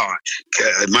 bad heart,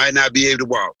 might not be able to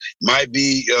walk, might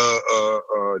be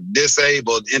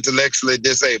disabled, intellectually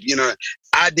disabled. You know,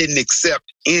 I didn't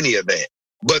accept any of that.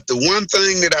 But the one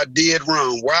thing that I did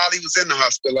wrong, while he was in the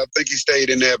hospital, I think he stayed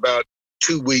in there about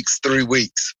 2 weeks, 3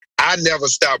 weeks, I never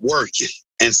stopped working.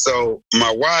 And so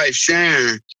my wife,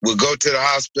 Sharon, would go to the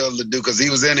hospital to do, because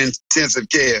he was in intensive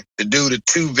care, to do the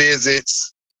 2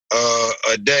 visits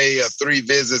a day or 3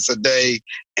 visits a day,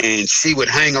 and she would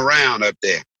hang around up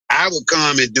there. I would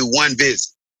come and do 1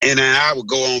 visit, and then I would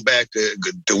go on back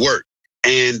to work.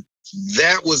 And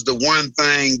that was the one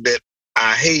thing that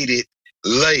I hated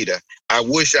later. I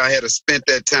wish I had spent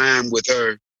that time with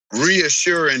her,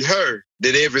 reassuring her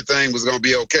that everything was going to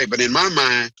be okay. But in my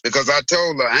mind, because I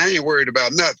told her I ain't worried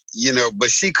about nothing, you know,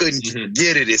 but she couldn't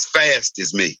get it as fast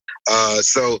as me.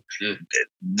 So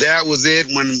that was it.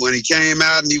 When he came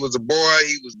out and he was a boy,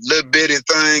 he was a little bitty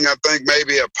thing, I think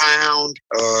maybe a pound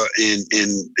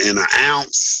and an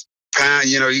ounce pound.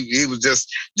 You know, he was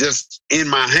just in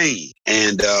my hand.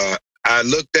 And I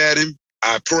looked at him,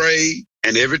 I prayed,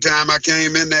 and every time I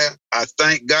came in there, I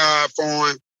thanked God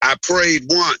for him. I prayed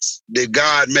once that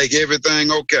God make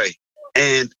everything okay.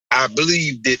 And I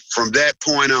believed it from that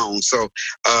point on. So,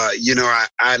 you know,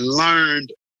 I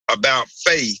learned about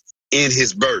faith in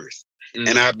his birth.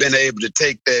 And I've been able to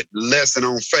take that lesson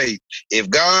on faith.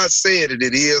 If God said it,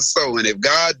 it is so. And if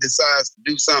God decides to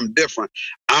do something different,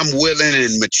 I'm willing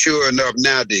and mature enough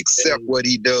now to accept what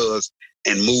he does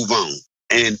and move on.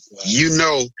 And, you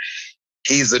know,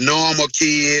 he's a normal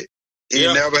kid.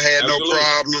 He never had no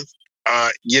problems.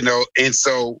 You know, and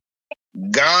so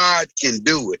God can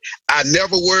do it. I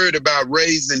never worried about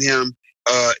raising him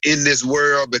in this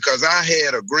world, because I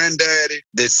had a granddaddy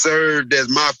that served as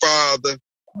my father,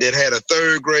 that had a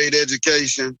 3rd grade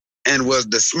education and was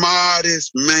the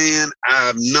smartest man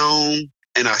I've known.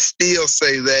 And I still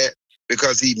say that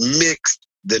because he mixed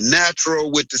the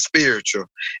natural with the spiritual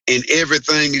in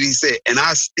everything that he said. And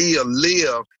I still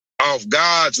live off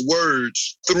God's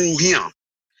words through him,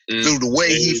 through the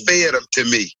way he fed them to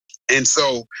me. And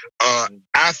so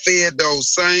I fed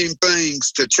those same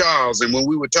things to Charles. And when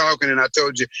we were talking, and I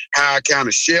told you how I kind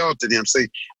of sheltered him, see,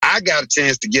 I got a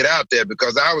chance to get out there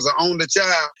because I was an only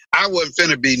child. I wasn't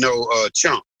finna be no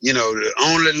chump, you know, the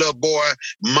only little boy,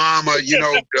 mama, you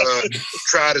know,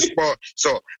 try to sport.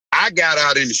 So I got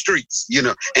out in the streets, you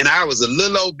know, and I was a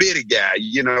little old bitty guy,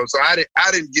 you know, so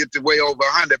I didn't get to weigh over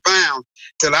 100 pounds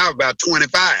till I was about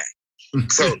 25.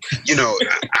 So, you know,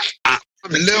 I'm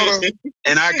little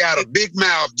and I got a big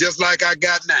mouth just like I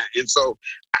got now. And so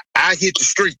I hit the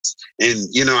streets and,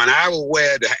 you know, and I was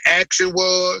where the action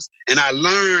was, and I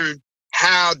learned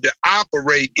how to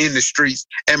operate in the streets.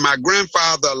 And my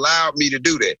grandfather allowed me to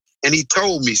do that. And he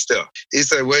told me stuff. He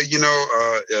said, well, you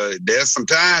know, there's some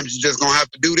times you're just going to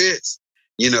have to do this.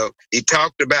 he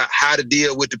talked about how to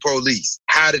deal with the police,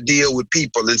 how to deal with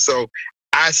people. And so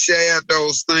I shared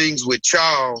those things with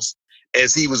Charles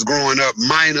as he was growing up,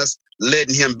 minus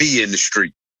letting him be in the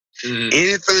street. Mm-hmm.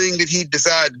 Anything that he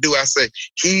decided to do, I say,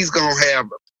 he's going to have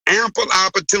ample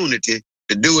opportunity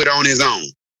to do it on his own.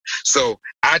 So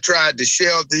I tried to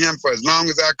shelter him for as long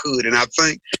as I could. And I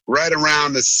think right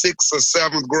around the 6th or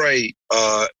 7th grade,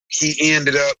 he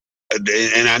ended up,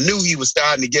 and I knew he was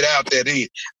starting to get out that end.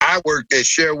 I worked at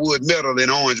Sherwood Middle in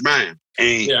Orange Mound.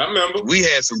 And yeah, I remember. We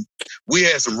had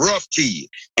some rough kids.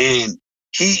 And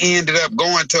he ended up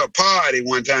going to a party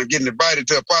one time, getting invited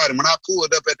to a party. When I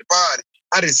pulled up at the party,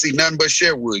 I didn't see nothing but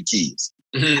Sherwood kids.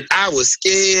 Mm-hmm. I was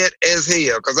scared as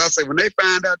hell because I said, when they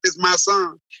find out this is my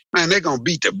son, man, they're going to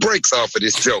beat the brakes off of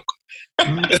this joker.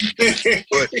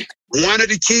 But one of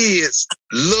the kids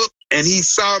looked and he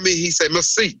saw me. He said, Mr.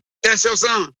 C, that's your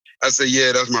son? I said,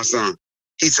 yeah, that's my son.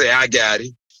 He said, I got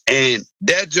him. And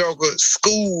that joker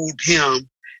schooled him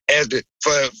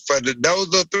for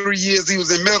those 3 years he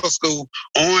was in middle school.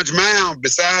 Orange Mound,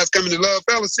 besides coming to Love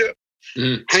Fellowship,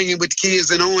 hanging with the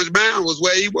kids in Orange Mound was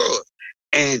where he was.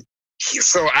 And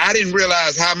so I didn't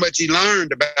realize how much he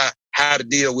learned about how to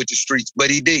deal with the streets, but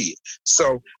he did.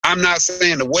 So I'm not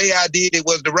saying the way I did it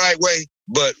was the right way,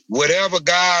 but whatever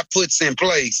God puts in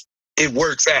place, it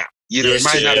works out. It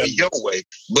might not be your way,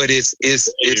 but it's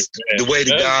the way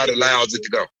that God allows it to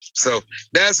go. So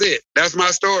that's it. That's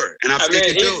my story, and I'm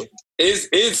sticking to it.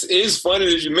 It's funny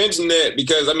that you mentioned that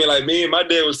because like me and my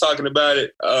dad was talking about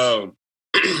it. What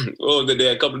was it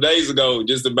there a couple of days ago?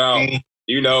 Just about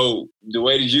the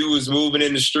way that you was moving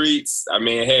in the streets. I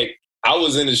mean, heck, I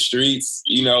was in the streets.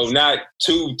 Not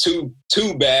too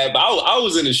bad, but I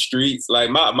was in the streets. Like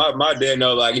my dad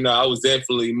know. I was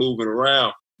definitely moving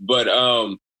around, but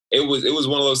It was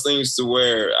one of those things to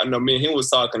where I know me and him was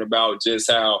talking about just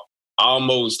how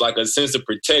almost like a sense of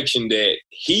protection that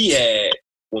he had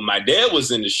when my dad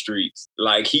was in the streets.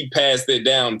 Like he passed it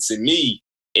down to me.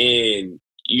 And,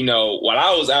 while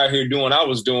I was out here doing, I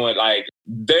was doing like,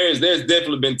 there's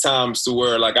definitely been times to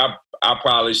where like I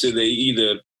probably should have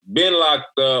either been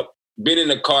locked up, been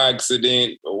in a car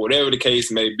accident or whatever the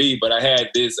case may be. But I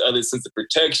had this other sense of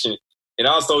protection. It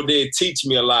also did teach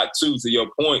me a lot too, to your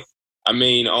point. I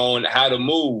mean, on how to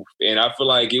move. And I feel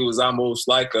like it was almost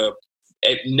like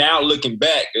now looking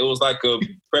back, it was like a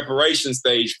preparation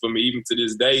stage for me, even to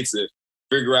this day, to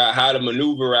figure out how to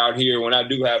maneuver out here when I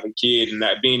do have a kid and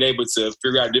not being able to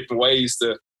figure out different ways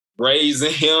to raise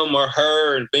him or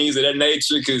her and things of that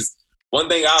nature. Because one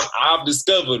thing I've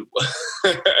discovered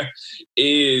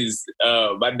is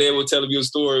my dad was telling me a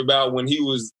story about when he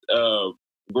was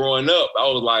growing up. I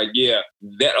was like, yeah,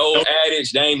 that old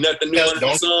adage, there ain't nothing new under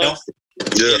the sun.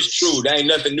 Yeah. It's true. There ain't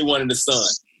nothing new under the sun.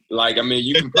 Like, I mean,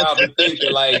 you can probably think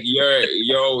that like your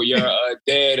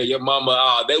dad or your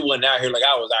mama, they wasn't out here like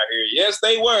I was out here. Yes,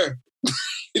 they were.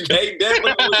 They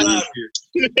definitely was out here.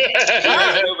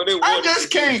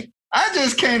 I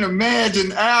just can't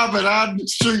imagine Albert out in the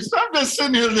streets. I'm just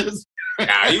sitting here listening.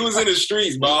 Nah, he was in the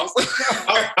streets, boss.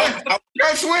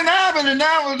 That's when Albert and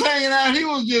I was hanging out. He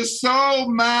was just so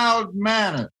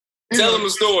mild-mannered. Tell him a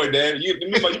story, Dan. You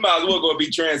might as well go and be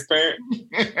transparent.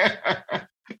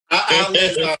 I'll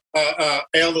let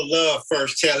Elder Love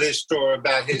first tell his story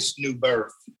about his new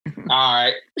birth. All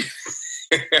right.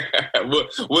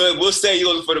 we'll stay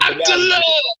yours for the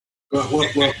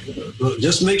Well,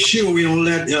 just make sure we don't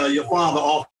let your father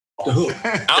off the hook.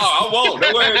 I won't.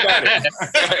 Don't worry about it.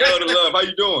 Elder Love, how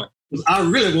you doing? I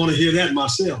really want to hear that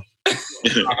myself.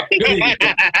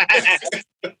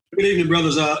 Good evening,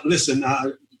 brothers. Listen,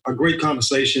 a great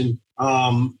conversation.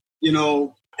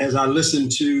 As I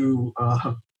listened to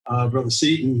Brother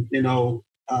Seaton,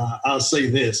 I'll say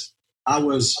this. I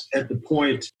was at the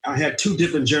point, I had two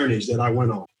different journeys that I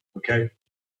went on, okay?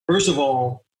 First of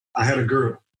all, I had a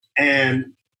girl,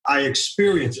 and I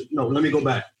experienced it. No, let me go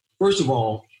back. First of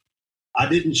all, I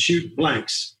didn't shoot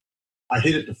blanks. I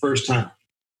hit it the first time.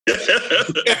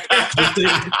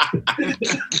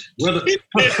 whether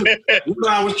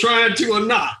I was trying to or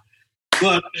not.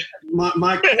 But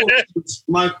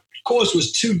my course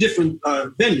was two different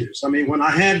venues. I mean, when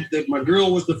I had my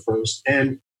girl was the first,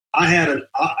 and I had an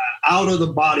out of the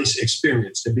body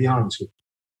experience, to be honest with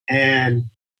you, and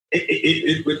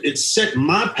it set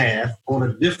my path on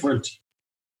a different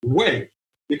way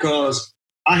because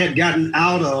I had gotten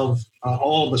out of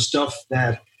all the stuff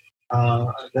that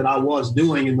I was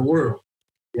doing in the world,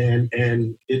 and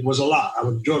it was a lot. I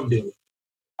was a drug dealer.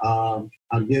 I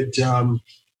did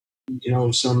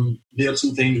did some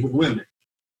things with women.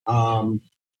 And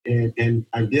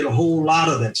I did a whole lot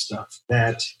of that stuff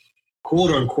that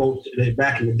quote unquote,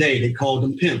 back in the day, they called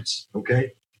them pimps.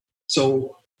 Okay.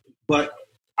 So, but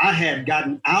I had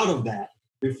gotten out of that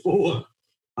before.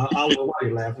 I don't know why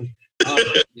you're laughing.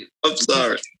 I'm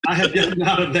sorry. I had gotten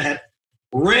out of that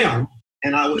realm,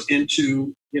 and I was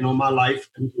into, my life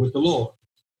with the Lord,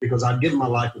 because I'd given my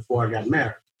life before I got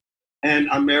married. And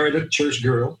I married a church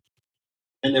girl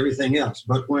and everything else.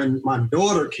 But when my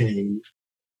daughter came,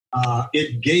 I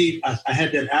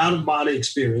had that out-of-body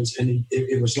experience, and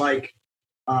it was like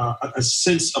a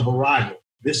sense of arrival.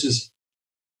 This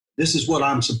is what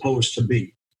I'm supposed to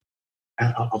be.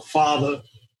 A father,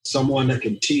 someone that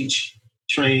can teach,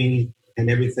 train, and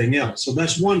everything else. So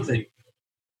that's one thing.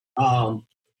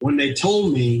 When they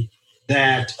told me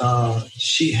that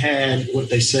she had what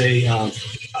they say a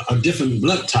different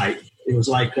blood type, it was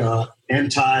like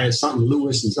anti-something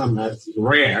Lewis and something that's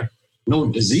rare, no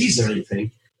disease or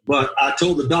anything. But I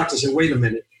told the doctor, I said, wait a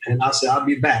minute. And I said, I'll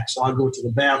be back. So I go to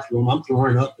the bathroom. I'm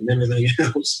throwing up and everything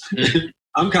else.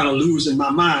 I'm kind of losing my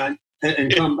mind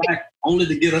and come back only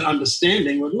to get an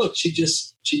understanding. Well, look, she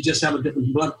just have a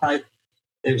different blood type.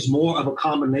 It's more of a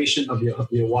combination of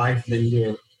your wife than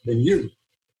you.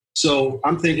 So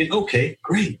I'm thinking, okay,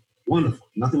 great, wonderful.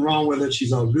 Nothing wrong with her.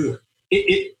 She's all good.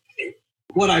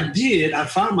 What I did, I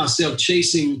found myself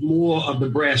chasing more of the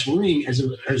brass ring as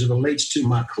it relates to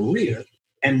my career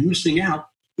and missing out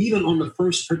even on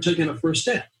taking the first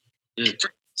step.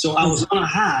 So I was on a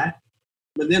high,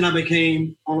 but then I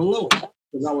became on a low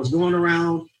because I was going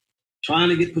around trying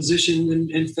to get positioned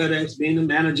in FedEx, being a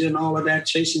manager and all of that,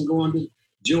 chasing, going to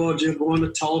Georgia, going to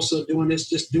Tulsa, doing this,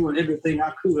 just doing everything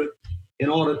I could in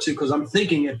order to, because I'm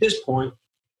thinking at this point,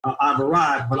 I've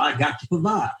arrived, but I got to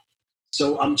provide.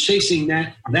 So I'm chasing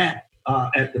that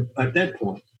at that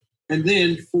point. And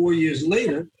then 4 years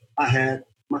later, I had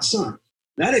my son.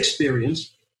 That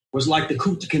experience was like the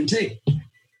Kunta Kinte.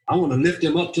 I want to lift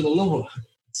him up to the Lord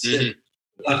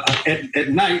at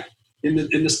night in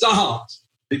the stars,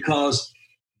 because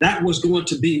that was going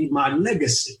to be my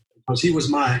legacy, because he was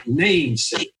my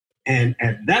namesake. And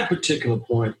at that particular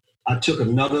point, I took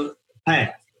another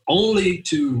path, only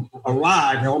to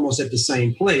arrive almost at the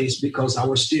same place, because I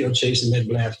was still chasing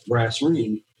that brass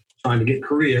ring, trying to get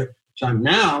career. So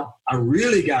now I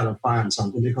really got to find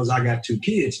something, because I got 2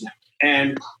 kids now.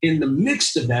 And in the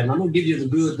midst of that, and I'm going to give you the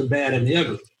good, the bad, and the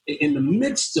ugly. In the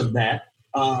midst of that,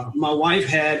 my wife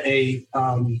had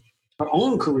her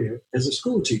own career as a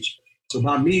school teacher. So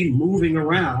by me moving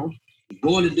around,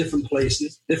 going to different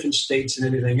places, different states and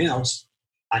everything else,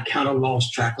 I kind of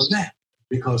lost track of that,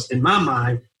 because in my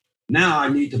mind, now I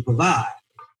need to provide.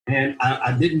 And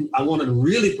I wanted to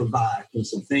really provide for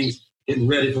some things, getting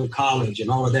ready for college and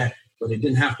all of that, but it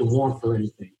didn't have to want for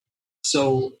anything.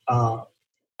 So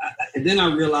and then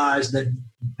I realized that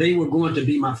they were going to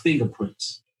be my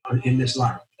fingerprints in this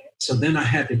life. So then I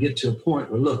had to get to a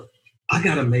point where, look, I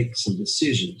got to make some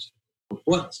decisions of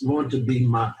what's going to be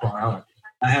my priority.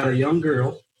 I had a young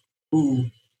girl who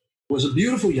was a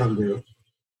beautiful young girl,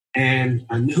 and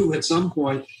I knew at some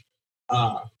point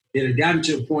it had gotten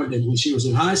to a point that when she was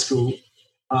in high school,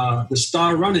 the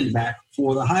star running back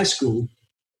for the high school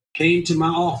came to my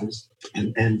office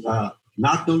and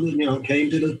knocked on the,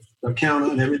 came to the counter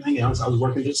and everything else. I was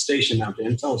working at the station out there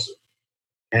in Tulsa.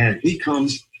 And he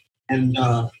comes and,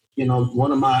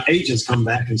 one of my agents come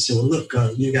back and said, well, look,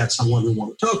 you got someone who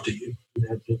want to talk to you.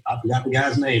 I forgot the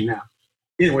guy's name now.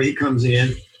 Anyway, he comes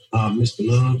in, Mr.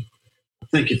 Love,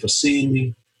 thank you for seeing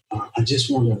me. I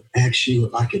just want to ask you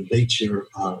if I could date your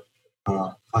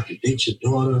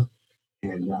daughter.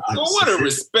 And what a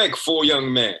respectful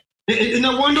young man. Isn't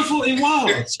that wonderful? It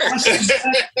was. I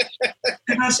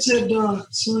said,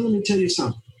 son, let me tell you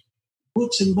something.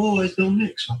 Books and boys don't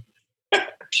mix.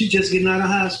 She's just getting out of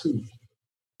high school.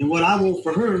 And what I want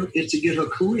for her is to get her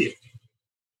career.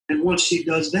 And once she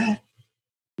does that,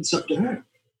 it's up to her.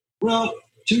 Well,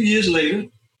 2 years later,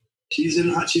 she's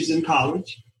in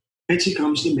college, and she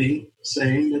comes to me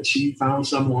saying that she found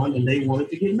someone and they wanted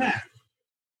to get married.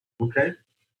 Okay?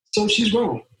 So she's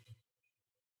grown.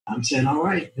 I'm saying, all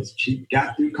right. She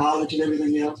got through college and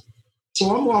everything else.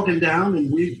 So I'm walking down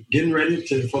and we're getting ready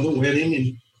for the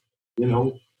wedding. And,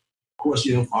 of course,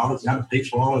 father's got to pay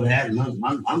for all of that. And I'm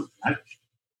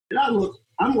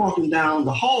walking down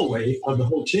the hallway of the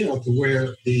hotel to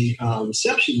where the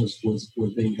reception was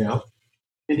being held.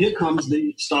 And here comes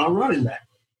the star running back.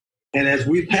 And as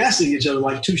we're passing each other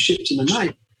like two ships in the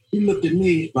night, he looked at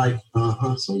me like,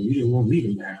 so you didn't want me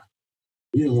to marry.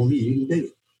 You didn't want me to even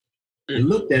date. And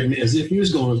looked at me as if he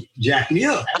was going to jack me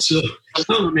up. So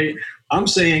I'm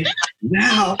saying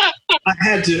now I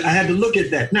had to look at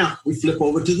that. Now we flip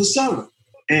over to the son,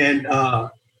 and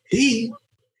he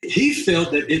he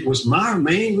felt that it was my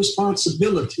main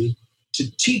responsibility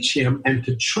to teach him and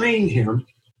to train him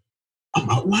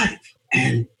about life.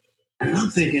 And I'm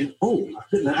thinking, oh, my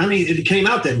goodness. I mean, it came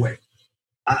out that way.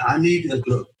 I need to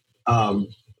look. I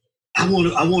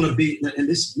want to be, and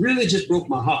this really just broke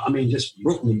my heart. I mean, just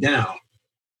broke me down.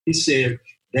 He said,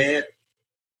 Dad,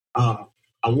 I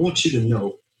want you to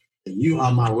know that you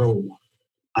are my role model.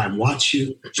 I watched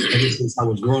you ever since I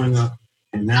was growing up.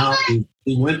 And now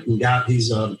he went and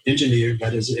he's an engineer,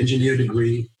 got his engineer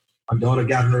degree. My daughter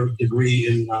got her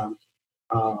degree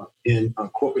in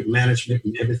corporate management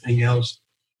and everything else.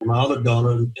 And my other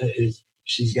daughter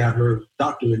she's got her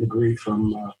doctorate degree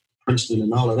from Princeton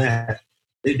and all of that.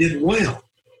 They did well.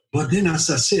 But then as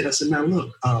I said, now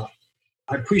look, I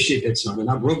appreciate that, son. And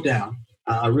I broke down.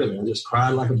 I just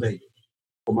cried like a baby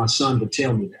for my son to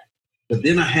tell me that. But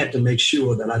then I had to make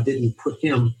sure that I didn't put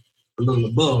him a little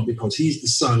above, because he's the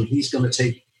son. He's going to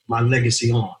take my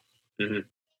legacy on. Mm-hmm.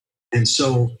 And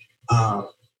so I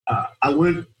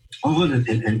went on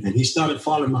and he started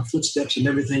following my footsteps and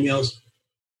everything else.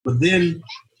 But then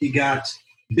he got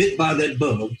bit by that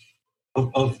bug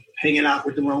of hanging out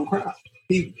with the wrong crowd.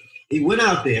 He went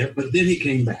out there, but then he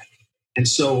came back. And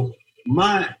so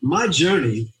my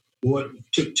journey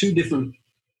took two different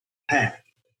paths.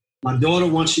 My daughter,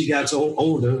 once she got so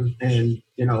older and,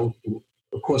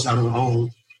 of course, on her own,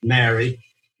 married,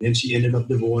 then she ended up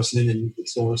divorcing and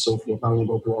so on and so forth. I won't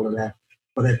go through all of that.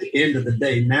 But at the end of the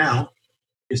day, now,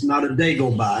 it's not a day go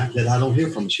by that I don't hear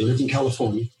from her. She lives in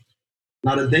California.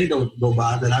 Not a day go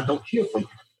by that I don't hear from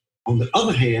her. On the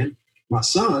other hand, my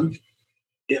son,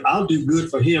 if I'll do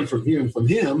good for him from hearing from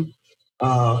him,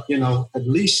 at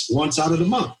least once out of the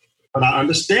month. But I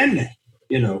understand that,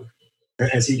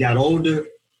 as he got older,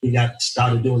 he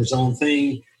started doing his own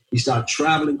thing. He started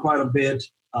traveling quite a bit.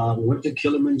 Went to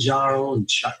Kilimanjaro and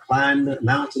climbed the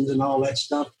mountains and all that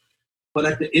stuff. But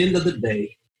at the end of the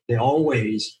day, they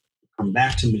always come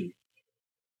back to me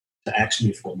to ask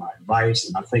me for my advice.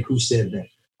 And I think who said that?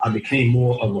 I became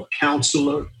more of a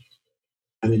counselor,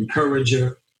 an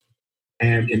encourager,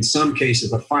 and in some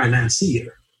cases, a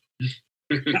financier.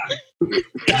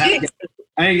 I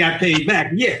ain't got paid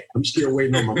back yet. I'm still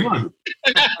waiting on my money.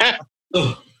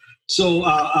 So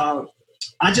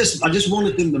I just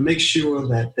wanted them to make sure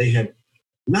that they had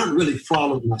not really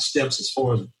followed my steps as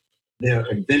far as their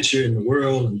adventure in the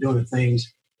world and doing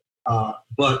things.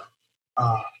 But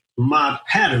my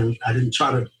pattern, I didn't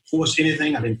try to force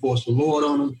anything. I didn't force the Lord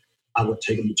on them. I would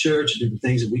take them to church and do the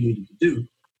things that we needed to do.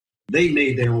 They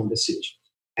made their own decision.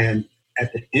 And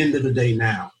at the end of the day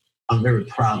now, I'm very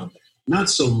proud of that. Not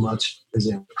so much as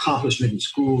their accomplishment in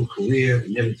school, career,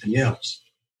 and everything else,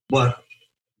 but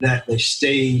that they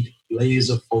stayed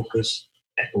laser focused.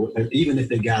 And even if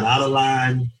they got out of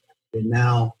line, they're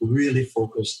now really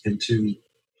focused into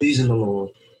pleasing the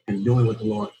Lord and doing what the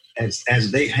Lord, as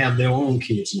they have their own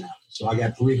kids now. So I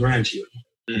got 3 grandchildren.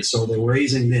 And so they're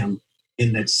raising them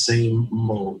in that same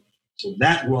mode. So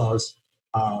that was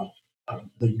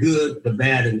the good, the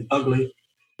bad, and the ugly,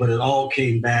 but it all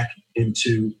came back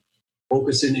into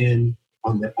focusing in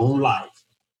on their own life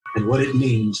and what it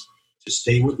means to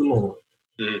stay with the Lord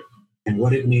and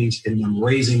what it means in them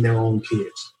raising their own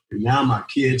kids. And now my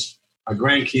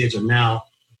grandkids are now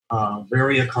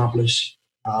very accomplished.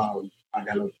 I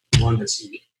got one that's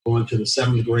going to the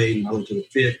 7th grade, another to the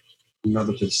 5th,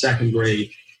 another to the 2nd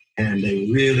grade, and they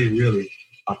really, really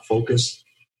are focused.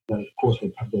 Of course,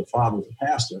 their father's a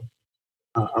pastor,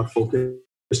 are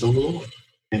focused on the Lord.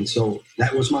 And so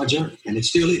that was my journey, and it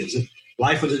still is.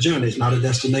 Life is a journey. It's not a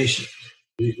destination.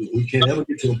 We can't ever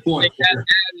get to a point where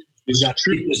we got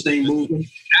to keep this thing moving.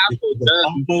 There's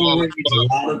a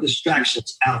lot of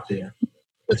distractions out there.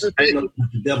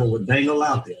 The devil would dangle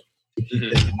out there to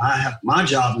keep them. My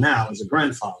job now as a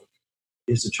grandfather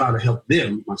is to try to help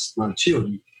them, my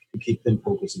children, to keep them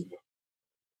focused on God.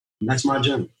 And that's my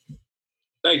journey.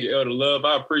 Thank you, Elder Love.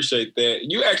 I appreciate that.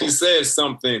 You actually said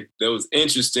something that was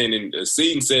interesting, and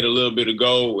Seaton said a little bit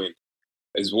ago, and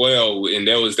as well, and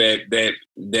that was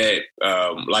that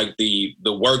like the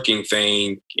working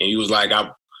thing, and he was like, I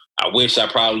wish I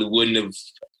probably wouldn't have.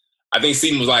 I think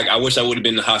Seaton was like, I wish I would have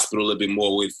been in the hospital a little bit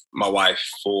more with my wife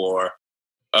for.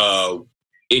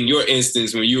 In your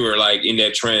instance, when you were like in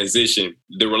that transition,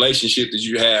 the relationship that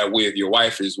you had with your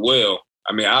wife as well.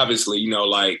 I mean, obviously,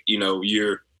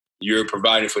 you're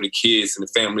providing for the kids and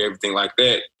the family, everything like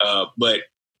that. But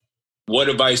what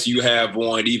advice do you have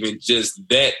on even just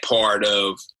that part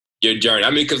of your journey? I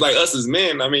mean, because like us as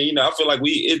men, I mean, I feel like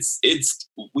we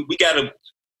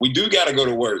do gotta go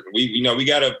to work. We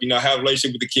gotta, have a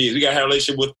relationship with the kids. We gotta have a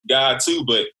relationship with God too.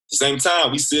 But the same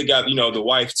time, we still got, the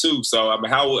wife too. So, I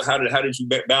mean, how did you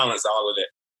balance all of that?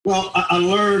 Well, I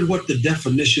learned what the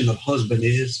definition of husband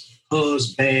is.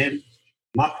 Husband.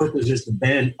 My purpose is to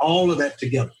band all of that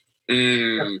together.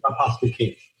 I possibly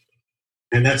can.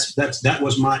 And that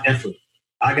was my effort.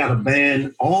 I got to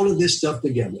band all of this stuff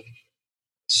together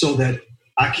so that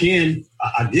I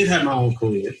did have my own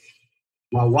career.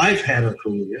 My wife had her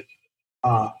career.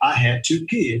 I had 2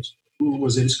 kids who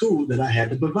was in school that I had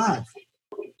to provide for.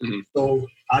 Mm-hmm. So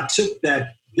I took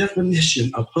that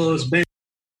definition of husband.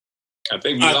 I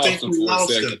think we lost him for a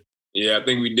second. Yeah, I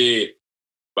think we did.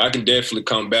 But I can definitely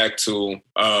come back to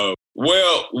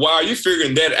well, while you're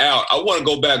figuring that out, I want to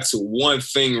go back to one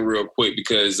thing real quick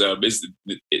because this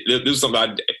was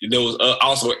something that was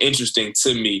also interesting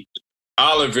to me.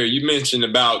 Oliver, you mentioned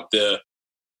about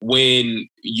when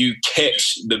you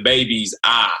catch the baby's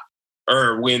eye,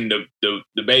 or when the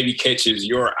baby catches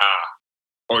your eye,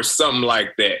 or something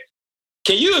like that.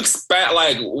 Can you expand,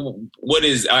 like, what are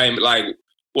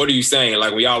you saying?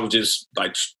 Like, we all were just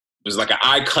like, it was like an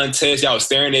eye contest. Y'all was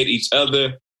staring at each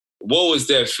other. What was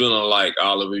that feeling like,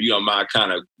 Oliver? You don't mind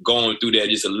kind of going through that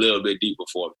just a little bit deeper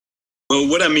for me? Well,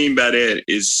 what I mean by that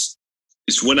is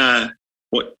when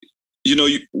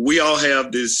we all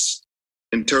have this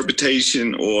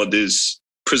interpretation or this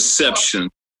perception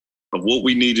of what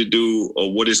we need to do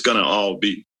or what it's going to all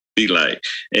be like.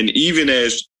 And even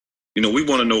as, we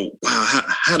want to know, wow,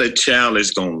 how the child is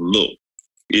going to look.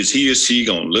 Is he or she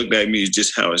going to look like me? Is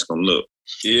just how it's going to look.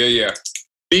 Yeah.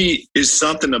 Me, it's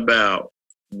something about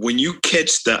when you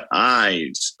catch the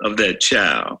eyes of that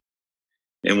child,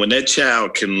 and when that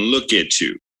child can look at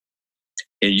you,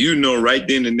 and right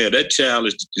then and there, that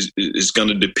child is going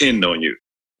to depend on you.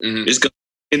 Mm-hmm. It's going to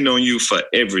depend on you for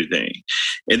everything.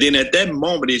 And then at that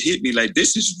moment, it hit me like,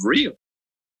 this is real.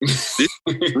 This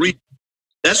is real.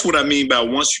 That's what I mean by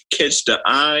once you catch the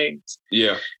eyes.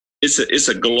 Yeah, it's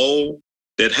a glow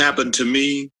that happened to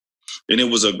me. And it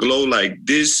was a glow like,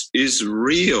 this is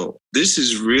real. This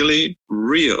is really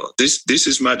real. This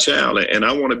is my child. And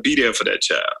I want to be there for that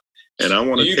child. And I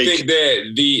want to take... Do you think that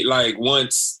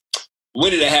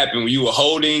when did it happen? When you were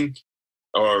holding,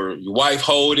 or your wife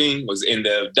holding, was in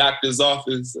the doctor's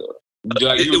office?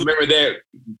 You remember that?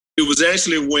 It was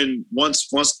actually when once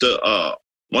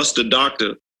the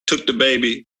doctor took the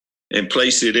baby and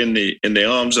placed it in the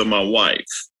arms of my wife.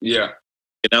 Yeah.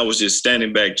 And I was just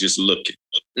standing back, just looking.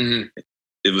 Mm-hmm.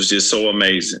 It was just so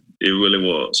amazing. It really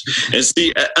was. And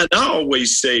see, I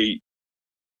always say,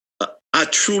 I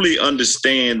truly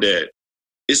understand that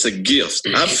it's a gift.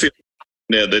 I feel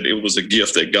now that it was a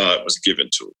gift that God was given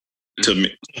to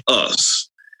me, us.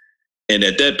 And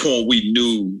at that point, we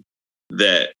knew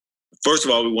that, first of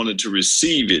all, we wanted to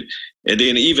receive it. And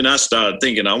then even I started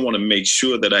thinking, I want to make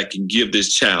sure that I can give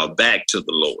this child back to the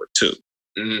Lord too.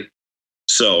 Mm-hmm.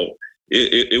 So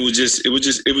it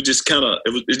just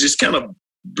kind of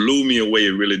blew me away.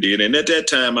 It really did. And at that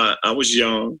time, I was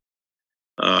young.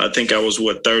 I think I was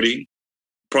 30,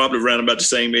 probably around about the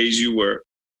same age you are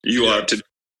today.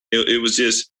 It was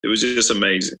just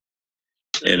amazing.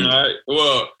 And all right.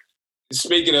 Well,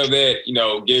 speaking of that,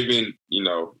 giving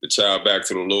the child back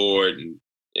to the Lord and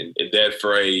that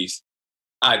phrase,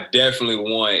 I definitely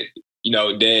want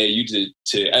Dad, you to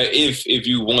if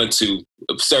you want to,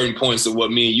 certain points of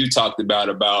what me and you talked about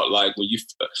like when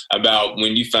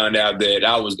you found out that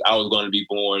I was going to be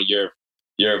born, your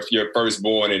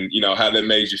firstborn, and how that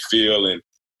made you feel, and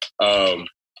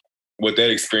what that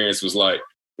experience was like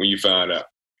when you found out.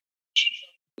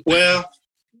 Well,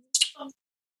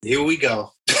 here we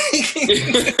go.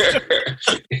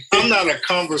 I'm not a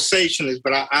conversationalist,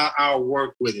 but I'll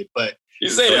work with it. But you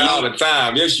say that all the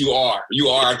time. Yes, you are. You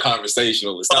are a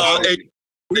conversationalist.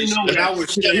 We know that I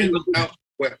was saying.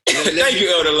 Thank you,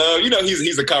 Elder Love.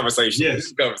 He's a conversationalist. Yes.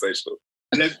 He's a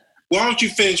conversationalist. Why don't you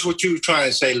finish what you were trying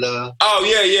to say, Love? Oh,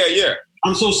 yeah.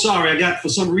 I'm so sorry. For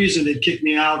some reason, it kicked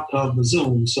me out of the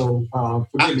Zoom. So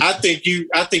I think you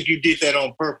did that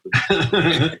on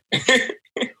purpose.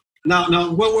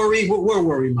 Now, where were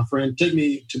we, my friend? Take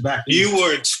me to back. You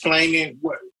were explaining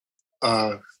what?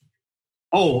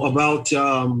 About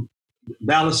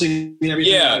balancing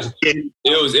everything. Yeah,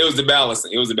 it was the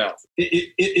balancing. It was the balancing.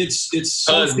 It's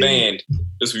husband.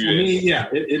 That's what you mean. Yeah,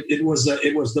 it was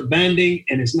the banding,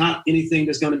 and it's not anything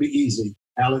that's going to be easy,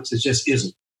 Alex. It just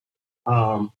isn't.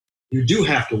 You do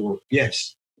have to work.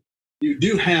 Yes, you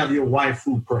do have your wife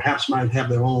who perhaps might have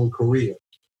their own career.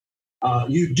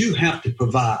 You do have to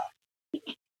provide,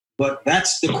 but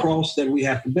that's the cross that we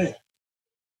have to bear.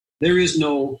 There is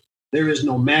no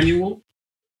manual.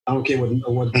 I don't care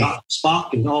what Dr.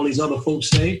 Spock and all these other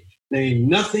folks say. There ain't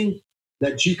nothing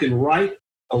that you can write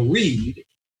or read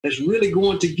that's really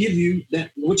going to give you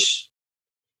that which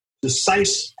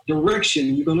precise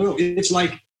direction you're going to go. It's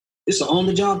like it's an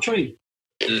on-the-job training.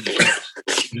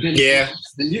 Yeah.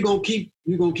 And you're gonna keep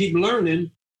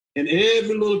learning in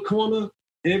every little corner,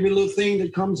 every little thing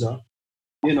that comes up.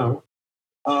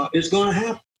 It's gonna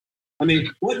happen. I mean,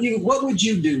 what would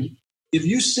you do if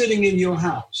you're sitting in your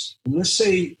house and let's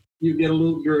say you get a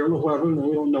little girl or whoever, no,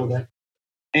 we don't know that,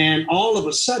 and all of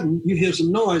a sudden you hear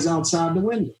some noise outside the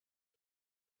window.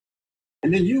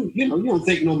 And then you don't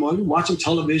think no more. You're watching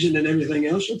television and everything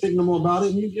else. You don't think no more about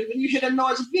it. And you hear that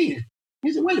noise again.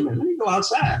 You say, wait a minute, let me go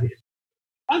outside here.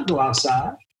 I go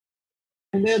outside,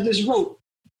 and there's this rope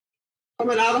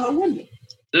coming out of her window.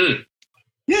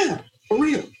 Yeah, for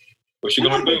real. What you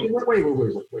going to do?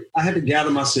 Wait. I had to gather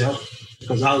myself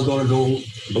because I was going to go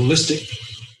ballistic.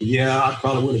 Yeah, I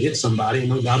probably would have hit somebody,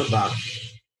 no doubt about it.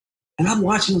 And I'm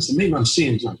watching this, and maybe I'm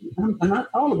seeing something. And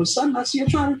all of a sudden, I see her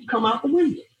trying to come out the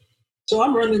window. So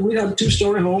I'm running. We have a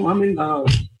 2-story home. I'm in,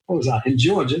 in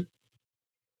Georgia.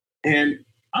 And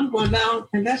I'm going down,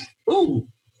 and that's, boom.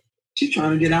 She's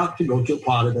trying to get out to go to a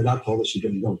party that I told her she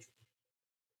couldn't go to.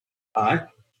 All right.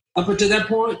 Up until that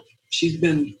point, she's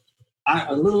been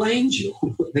a little angel,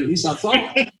 at least I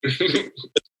thought.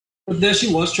 But there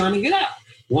she was trying to get out.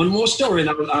 One more story, and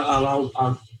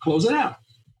I'll close it out.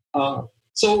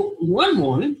 So one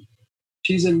morning,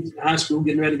 she's in high school,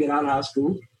 getting ready to get out of high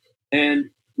school, and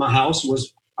I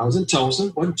was in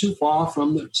Tulsa, wasn't too far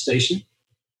from the station.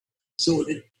 So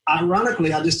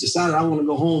ironically, I just decided I want to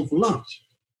go home for lunch.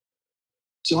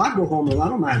 So I go home, and I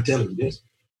don't mind telling you this.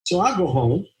 So I go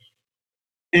home,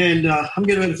 and I'm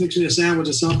getting ready to fix me a sandwich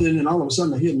or something, and all of a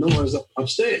sudden I hear noise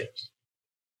upstairs.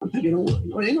 I'm thinking,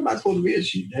 ain't nobody supposed to be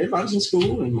here. Everybody's in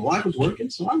school, and my wife was working,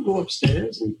 so I go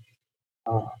upstairs, and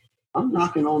I'm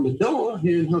knocking on the door,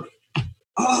 hearing her,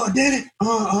 "Oh, Daddy,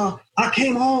 I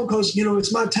came home because,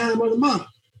 it's my time of the month."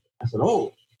 I said,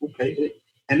 "Oh, okay."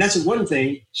 And that's one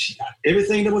thing,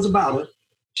 everything that was about her,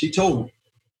 she told me.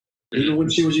 Even when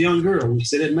she was a young girl, we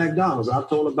sit at McDonald's. I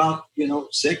told her about,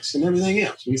 sex and everything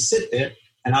else. We sit there,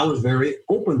 and I was very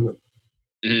open with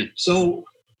her. Mm-hmm. So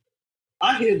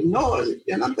I hear the noise,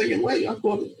 and I'm thinking, wait,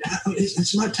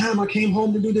 it's my time. I came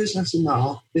home to do this. And I said,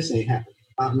 no, this ain't happening.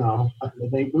 No,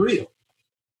 it ain't for real.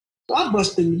 So I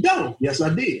busted in the door. Yes,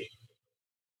 I did.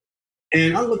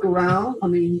 And I look around. I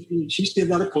mean, she still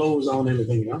got her clothes on and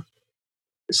everything.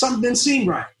 Something didn't seem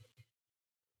right.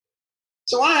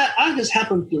 So I just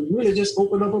happened to really just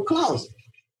open up a closet.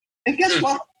 And guess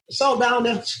what? I saw down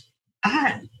there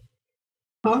hiding.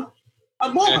 A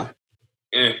boy.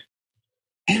 Yeah.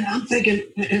 And I'm thinking,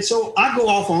 and so I go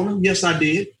off on him. Yes, I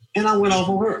did. And I went off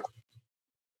on her.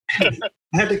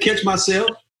 I had to catch myself.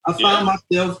 I found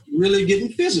myself really getting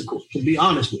physical, to be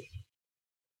honest with you.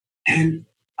 And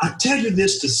I tell you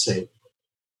this to say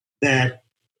that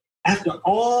after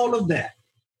all of that,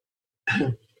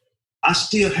 I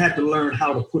still had to learn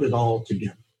how to put it all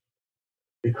together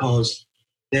because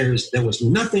there was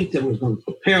nothing that was going to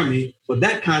prepare me for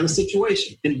that kind of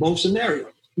situation in both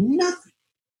scenarios. Nothing.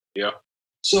 Yeah.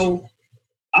 So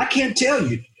I can't tell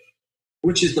you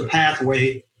which is the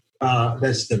pathway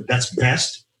that's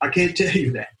best. I can't tell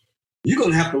you that. You're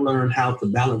going to have to learn how to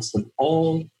balance them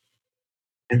all,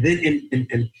 and then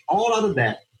in all out of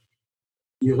that,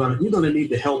 you're going to need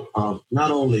the help of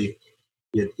not only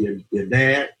your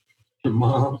dad, your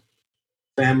mom,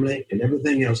 family, and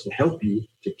everything else to help you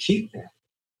to keep that.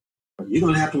 But you're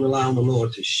going to have to rely on the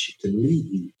Lord to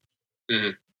lead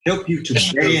you, help you to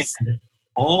band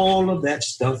all of that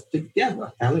stuff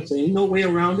together. Alex, there ain't no way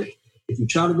around it. If you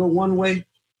try to go one way,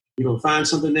 you're going to find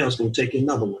something else going to take you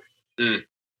another way.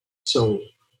 So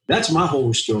that's my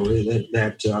whole story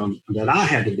that I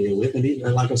had to deal with.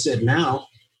 And like I said, now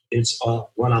it's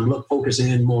what I'm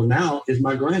focusing in more now is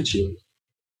my grandchildren,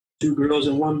 2 girls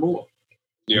and 1 boy.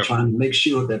 Yeah. I'm trying to make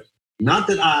sure that not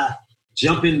that I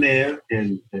jump in there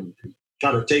and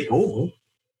try to take over,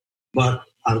 but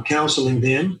I'm counseling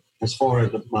them as far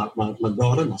as my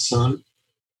daughter, my son,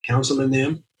 counseling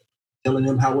them, telling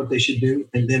them what they should do.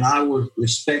 And then I would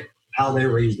respect how they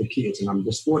raise the kids. And I'm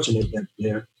just fortunate that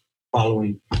they're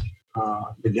following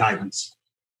the guidance.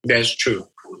 That's true.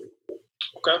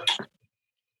 Okay.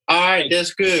 All right,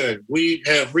 that's good. We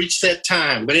have reached that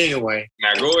time. But anyway.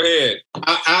 Now go ahead.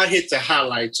 I'll hit the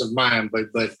highlights of mine. But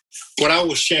what I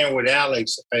was sharing with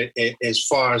Alex as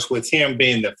far as with him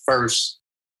being my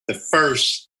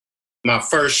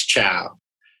first child.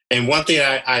 And one thing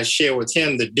I share with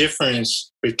him, the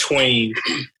difference between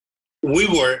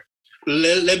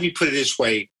let me put it this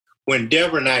way. When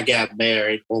Deborah and I got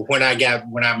married, or when I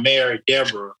married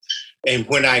Deborah, And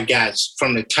when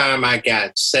from the time I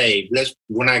got saved,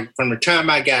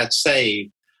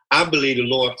 I believe the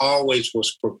Lord always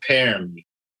was preparing me,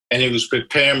 and He was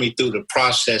preparing me through the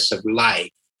process of life.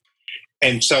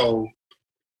 And so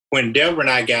when Deborah and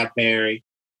I got married,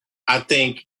 I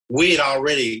think we had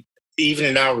already, even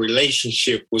in our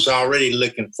relationship, was already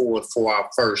looking forward for our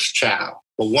first child.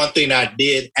 But one thing I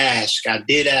did ask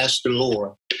the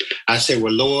Lord. I said,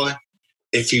 well, Lord,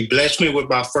 if you bless me with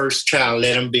my first child,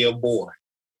 let him be a boy.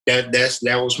 That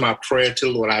was my prayer to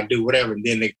the Lord. I do whatever.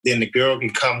 Then the girl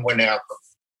can come whenever.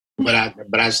 But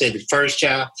I said the first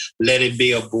child, let it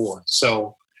be a boy.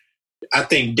 So I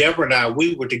think Deborah and I,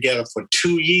 we were together for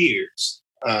 2 years.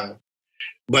 But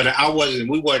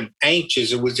we wasn't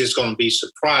anxious. It was just going to be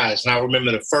surprised. And I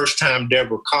remember the first time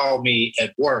Deborah called me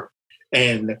at work,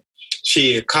 and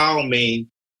she had called me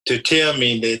to tell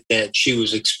me that she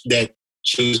was going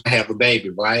to have a baby,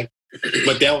 right?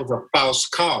 But that was a false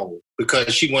call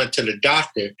because she went to the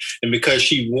doctor, and because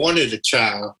she wanted a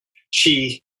child,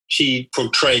 she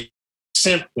portrayed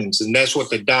symptoms, and that's what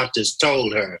the doctors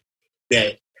told her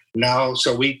that no.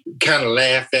 So we kind of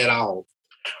laughed that off.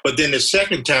 But then the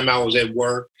second time I was at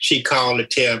work, she called to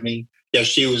tell me that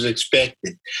she was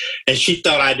expecting. And she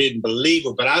thought I didn't believe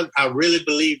her, but I really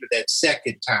believed it that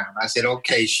second time. I said,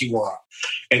 okay, she was.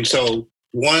 And so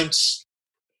once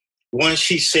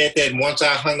she said that, and once I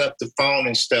hung up the phone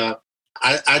and stuff,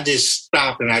 I just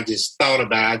stopped and I just thought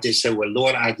about it. I just said, well,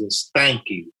 Lord, I just thank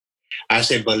you. I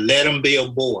said, but let him be a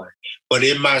boy. But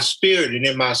in my spirit and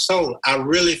in my soul, I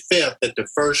really felt that the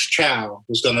first child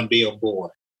was going to be a boy.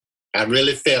 I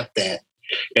really felt that.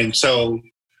 And so,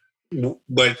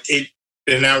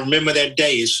 and I remember that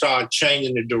day, it started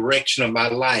changing the direction of my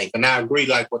life. And I agree,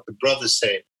 like what the brother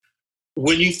said.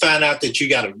 When you find out that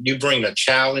you bring a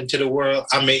child into the world,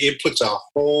 I mean, it puts a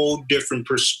whole different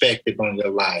perspective on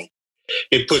your life.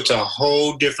 It puts a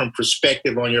whole different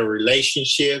perspective on your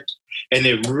relationships. And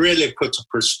it really puts a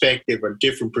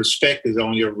different perspective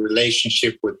on your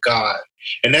relationship with God.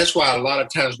 And that's why a lot of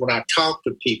times when I talk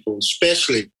to people,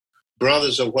 especially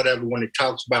brothers or whatever, when it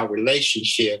talks about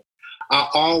relationship, I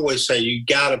always say you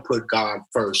got to put God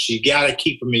first. You got to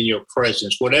keep him in your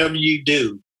presence. Whatever you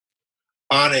do,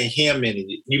 honor him in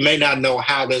it. You may not know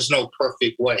how. There's no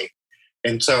perfect way.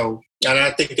 And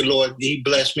I think the Lord, he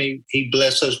blessed me. He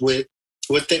blessed us with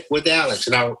Alex.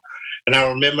 And I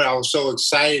remember I was so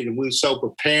excited and we were so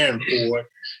preparing for it.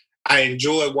 I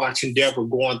enjoyed watching Deborah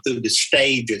going through the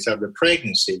stages of the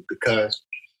pregnancy because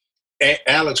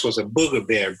Alex was a booger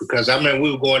bear. Because I remember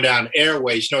we were going down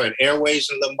Airways, at Airways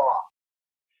in Lamar.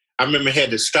 I remember I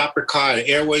had to stop the car at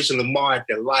Airways in Lamar at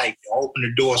the light to open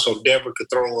the door so Deborah could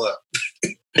throw up.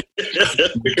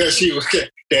 Because she was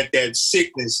that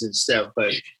sickness and stuff.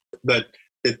 But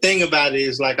the thing about it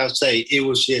is, like I say, it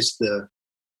was just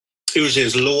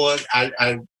Lord,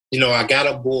 I got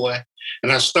a boy,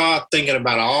 and I started thinking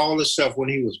about all the stuff when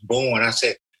he was born. I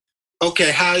said,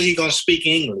 okay, how is he going to speak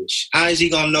English? How is he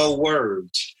going to know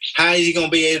words? How is he going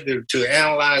to be able to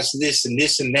analyze this and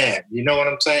this and that? You know what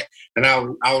I'm saying? And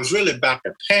I was really about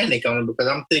to panic on him because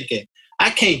I'm thinking, I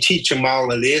can't teach him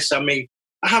all of this. I mean,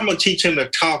 how am I going to teach him to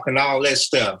talk and all that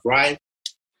stuff, right?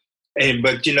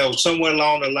 But somewhere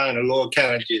along the line, the Lord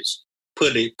kind of just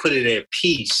put it at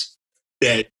peace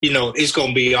that, it's going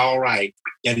to be all right.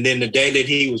 And then the day that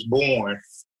he was born,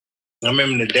 I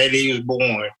remember the day that he was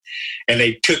born, and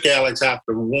they took Alex out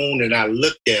the womb, and I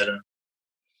looked at him,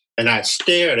 and I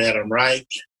stared at him, right?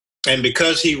 And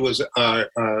because he was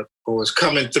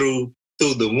coming through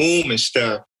the womb and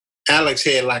stuff, Alex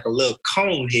had like a little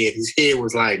cone head. His head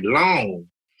was like long,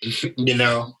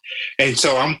 And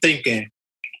so I'm thinking,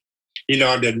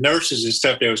 the nurses and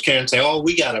stuff that was carrying say, oh,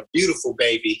 we got a beautiful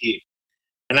baby here.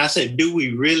 And I said, do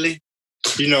we really?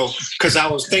 Because I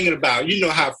was thinking about,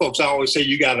 how folks always say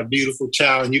you got a beautiful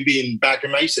child and you be in the back of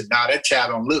your mind. You said, nah, that child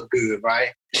don't look good, right?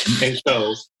 And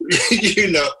so,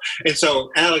 and so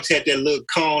Alex had that little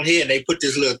cone head and they put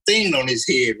this little thing on his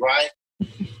head, right?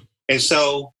 And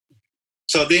so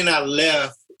then I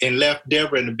left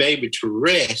Deborah and the baby to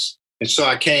rest. And so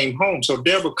I came home. So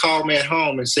Deborah called me at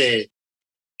home and said,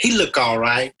 he look all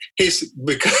right.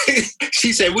 Because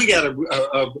she said, we got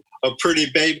a pretty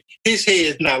baby. His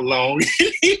head's not long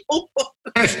anymore.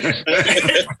 I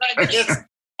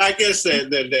guess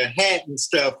the hat and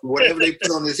stuff, whatever they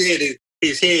put on his head,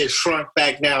 his head shrunk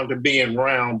back down to being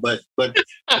round. But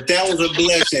that was a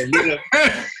blessing,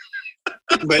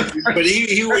 But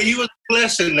he was a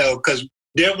blessing though, because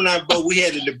Deborah and I both, we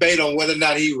had a debate on whether or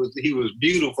not he was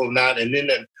beautiful or not, and then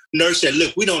the nurse said,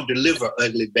 look, we don't deliver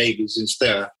ugly babies and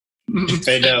stuff.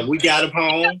 And we got him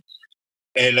home.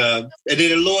 And then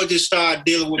the Lord just started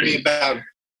dealing with me about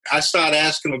I started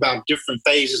asking about different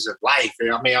phases of life.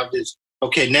 I mean, I'm just,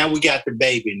 okay, now we got the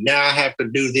baby. Now I have to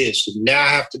do this. And now I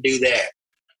have to do that.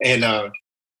 And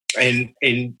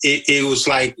it was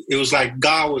like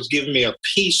God was giving me a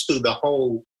peace through the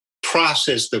whole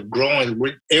process of growing.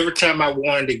 Every time I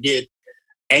wanted to get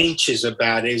anxious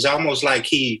about it, it's almost like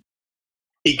he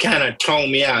kind of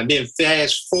toned me out. And then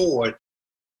fast forward,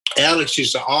 Alex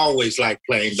used to always like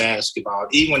playing basketball.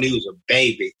 Even when he was a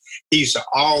baby, he used to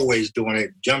always doing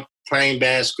it, playing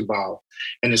basketball.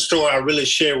 And the story I really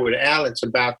shared with Alex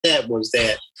about that was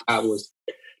that I was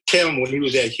telling him when he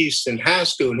was at Houston High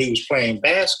School and he was playing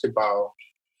basketball,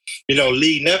 you know,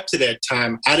 leading up to that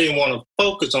time, I didn't want to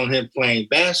focus on him playing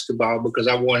basketball because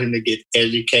I wanted him to get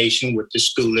education with the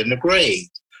school and the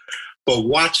grades. But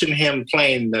watching him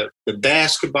playing the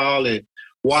basketball and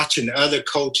watching other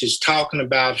coaches talking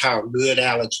about how good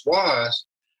Alex was,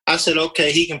 I said,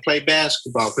 okay, he can play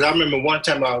basketball. Because I remember one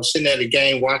time I was sitting at a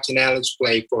game watching Alex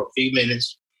play for a few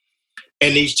minutes,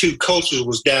 and these two coaches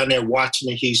was down there watching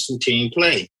the Houston team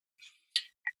play.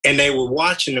 And they were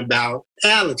watching about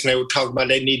Alex, and they were talking about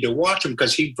they need to watch him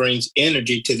because he brings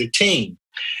energy to the team.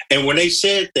 And when they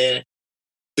said that,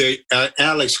 the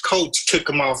Alex coach took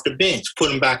him off the bench,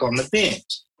 put him back on the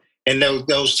bench. And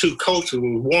those two coaches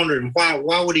were wondering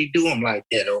why would he do him like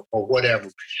that or whatever.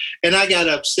 And I got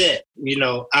upset. You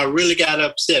know, I really got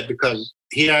upset because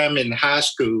here I am in high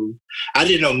school. I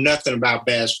didn't know nothing about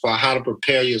basketball, how to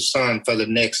prepare your son for the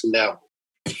next level.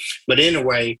 But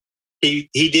anyway, he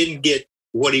didn't get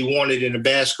what he wanted in the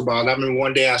basketball. I remember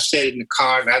one day I sat in the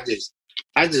car and I just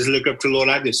looked up to the Lord.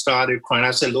 I just started crying.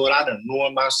 I said, Lord, I done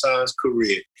ruined my son's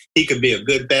career. He could be a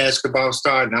good basketball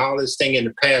star, and all this thing in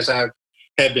the past I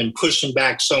have been pushing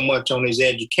back so much on his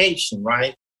education,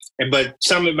 right? But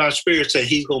some of my spirit said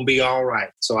he's going to be all right.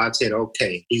 So I said,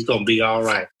 okay, he's going to be all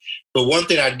right. But one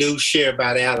thing I do share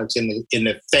about Alex in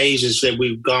the phases that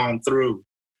we've gone through,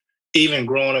 even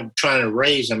growing up trying to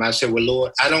raise him, I said, well,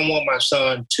 Lord, I don't want my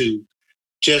son to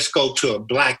just go to a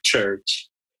black church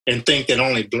and think that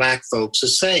only black folks are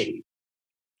saved.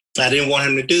 I didn't want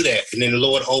him to do that. And then the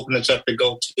Lord opened us up to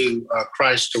go to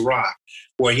Christ the Rock,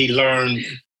 where he learned,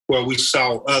 where we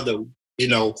saw other, you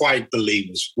know, white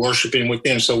believers worshiping with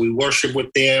them. So we worshiped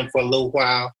with them for a little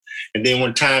while. And then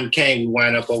when time came, we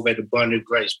wound up over at Abundant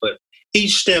Grace. But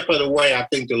each step of the way, I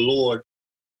think the Lord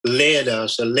led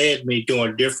us or led me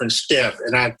doing different steps.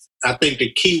 And I think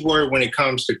the key word when it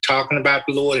comes to talking about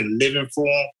the Lord and living for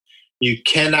him, you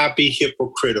cannot be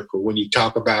hypocritical when you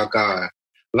talk about God.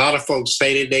 A lot of folks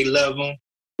say that they love him.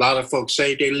 A lot of folks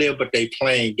say they live, but they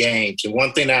playing games. And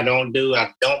one thing I don't do,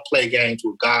 I don't play games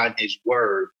with God and his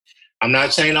word. I'm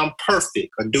not saying I'm perfect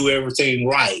or do everything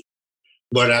right,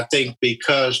 but I think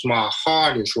because my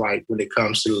heart is right when it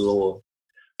comes to the Lord,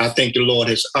 I think the Lord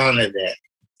has honored that.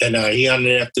 And he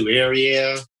honored that through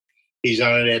Ariel. He's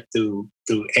honored that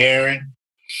through Aaron.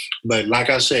 But like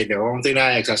I said, the only thing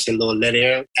I ask, I said, Lord,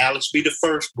 let Alex be the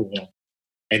firstborn,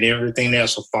 and everything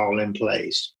else will fall in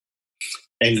place.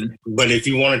 But if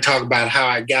you want to talk about how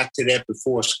I got to that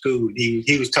before school,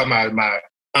 he was talking about my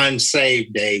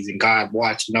unsaved days and God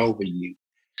watching over you.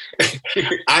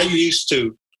 I used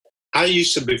to,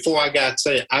 before I got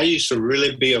saved, I used to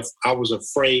really I was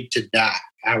afraid to die.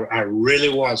 I really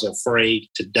was afraid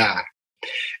to die.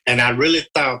 And I really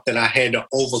thought that I had to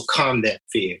overcome that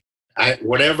fear.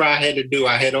 Whatever I had to do,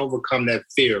 I had to overcome that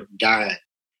fear of dying.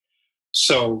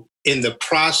 So in the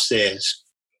process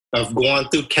of going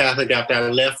through Catholic, after I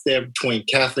left there between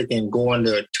Catholic and going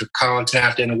to college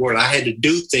out there in the world, I had to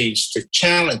do things to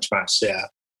challenge myself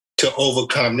to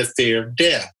overcome the fear of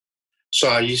death. So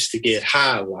I used to get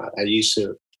high a lot. I used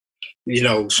to,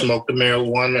 smoke the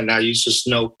marijuana, and I used to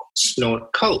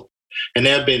snort coke. And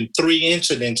there have been 3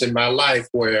 incidents in my life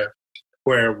where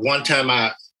one time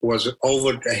I was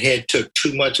took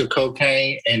too much of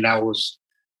cocaine, and I was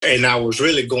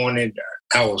really going in.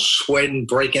 I was sweating,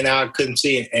 breaking out, couldn't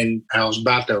see it, and I was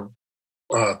about to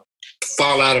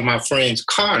fall out of my friend's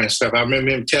car and stuff. I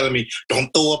remember him telling me,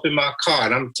 "Don't throw up in my car."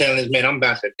 And I'm telling this man, I'm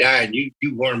about to die, and you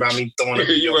worrying about me throwing up.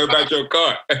 You worry about your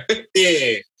car.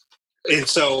 Yeah. And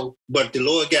so, but the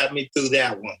Lord got me through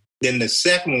that one. Then the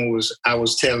second one was, I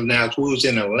was telling Alex, we was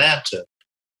in Atlanta.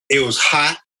 It was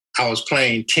hot. I was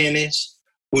playing tennis.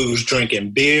 We was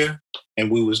drinking beer, and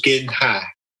we was getting high.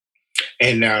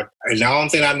 And the only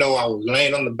thing I know, I was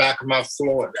laying on the back of my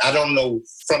floor. I don't know,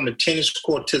 from the tennis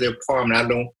court to the apartment, I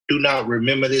do not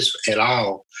remember this at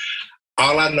all.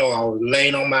 All I know, I was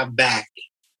laying on my back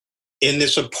in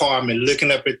this apartment,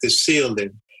 looking up at the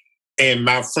ceiling, and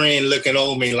my friend looking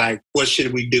over me like, what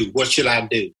should we do? What should I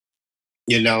do?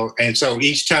 And so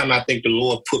each time I think the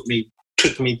Lord took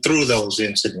me through those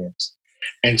incidents.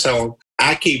 And so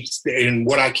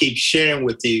what I keep sharing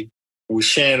with you, was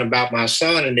sharing about my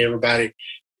son and everybody,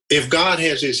 if God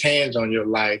has his hands on your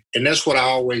life, and that's what I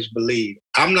always believe,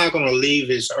 I'm not going to leave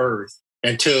this earth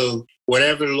until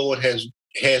whatever the Lord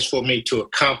has for me to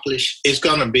accomplish, it's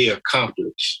going to be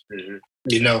accomplished. Mm-hmm.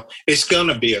 You know, it's going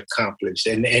to be accomplished.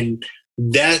 And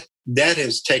that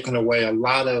has taken away a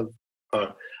lot of,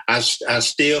 I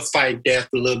still fight death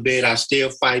a little bit. I still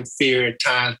fight fear at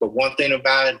times. But one thing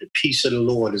about it, the peace of the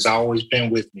Lord has always been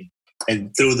with me.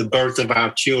 And through the birth of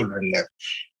our children.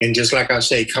 And just like I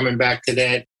say, coming back to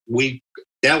that,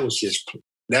 that was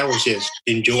just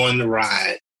enjoying the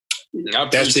ride. I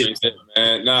appreciate that,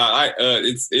 man.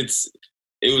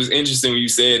 It was interesting when you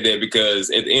said that,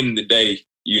 because at the end of the day,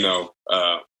 you know,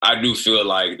 I do feel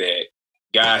like that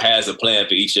God has a plan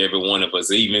for each and every one of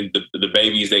us, even the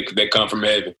babies that come from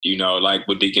heaven. You know, like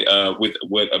what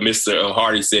Mr.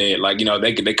 Hardy said, like, you know,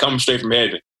 they come straight from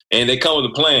heaven and they come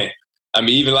with a plan. I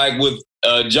mean, even like with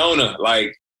Jonah,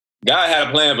 like God had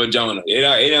a plan for Jonah. It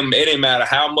didn't matter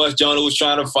how much Jonah was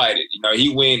trying to fight it. You know,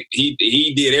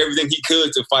 he did everything he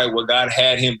could to fight what God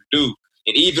had him to do.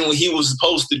 And even when he was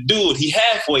supposed to do it, he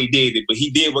halfway did it, but he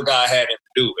did what God had him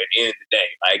to do at the end of the day.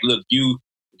 Like, look, you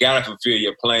gotta fulfill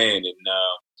your plan. And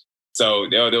so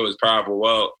that was powerful.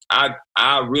 Well,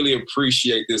 I really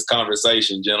appreciate this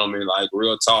conversation, gentlemen. Like,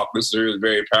 real talk, this is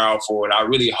very powerful. And I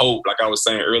really hope, like I was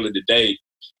saying earlier today,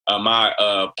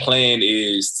 my plan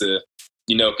is to,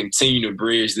 you know, continue to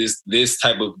bridge this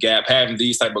type of gap, having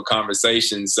these type of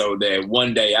conversations, so that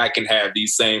one day I can have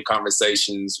these same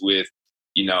conversations with,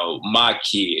 you know, my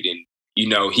kid, and, you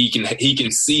know, he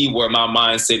can see where my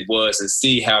mindset was and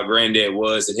see how Granddad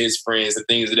was and his friends and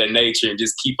things of that nature, and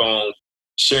just keep on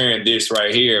sharing this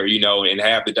right here, you know, and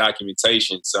have the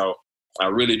documentation. So I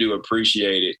really do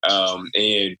appreciate it.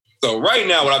 And so right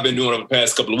now, what I've been doing over the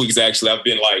past couple of weeks, actually, I've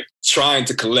been like trying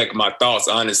to collect my thoughts,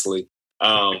 honestly,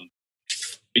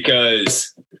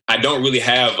 because I don't really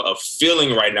have a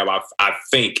feeling right now. I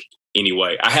think,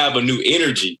 anyway, I have a new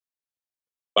energy,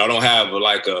 but I don't have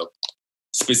a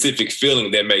specific feeling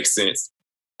that makes sense.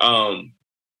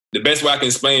 The best way I can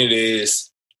explain it is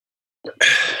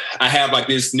I have like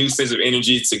this new sense of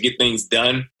energy to get things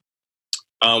done,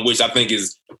 which I think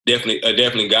is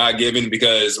definitely God-given,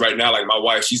 because right now, like my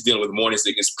wife, she's dealing with morning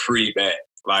sickness pretty bad.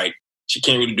 Like, she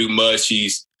can't really do much.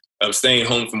 She's staying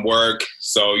home from work.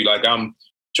 So like I'm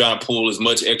trying to pull as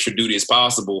much extra duty as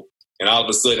possible. And all of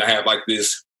a sudden I have like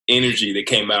this energy that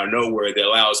came out of nowhere that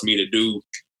allows me to do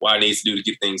what I need to do to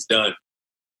get things done.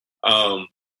 To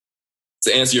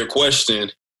answer your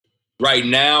question, right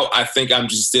now, I think I'm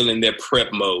just still in that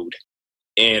prep mode.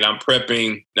 And I'm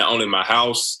prepping not only my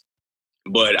house,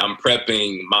 but I'm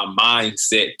prepping my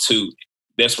mindset too.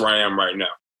 That's where I am right now.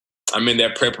 I'm in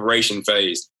that preparation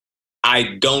phase.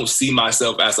 I don't see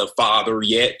myself as a father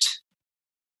yet.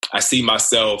 I see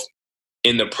myself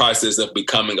in the process of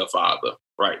becoming a father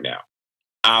right now.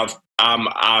 I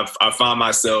find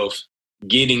myself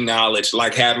getting knowledge,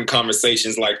 like having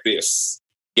conversations like this,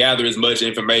 gather as much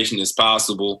information as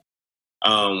possible,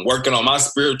 working on my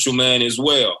spiritual man as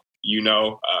well,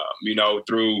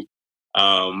 through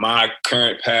my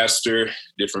current pastor,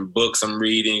 different books I'm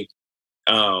reading.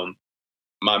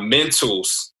 My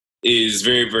mentals is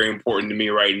very, very important to me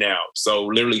right now. So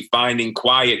literally finding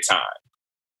quiet time.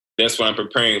 That's what I'm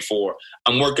preparing for.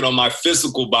 I'm working on my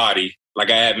physical body like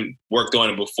I haven't worked on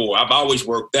it before. I've always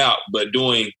worked out, but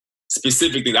doing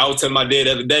specific things. I was telling my dad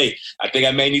the other day, I think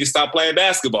I may need to stop playing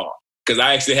basketball, because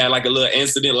I actually had like a little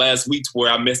incident last week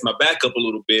where I messed my back up a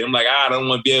little bit. I'm like, I don't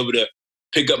want to be able to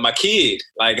pick up my kid.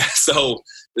 Like, so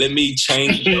let me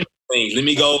change things. Let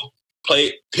me go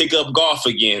pick up golf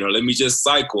again, or let me just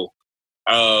cycle.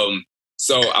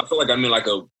 So I feel like I'm in like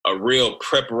a real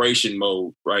preparation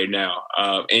mode right now,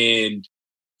 and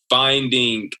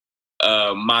finding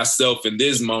myself in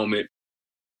this moment.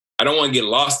 I don't want to get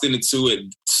lost into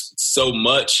it so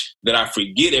much that I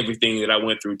forget everything that I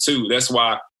went through too. That's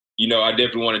why, I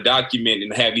definitely want to document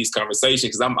and have these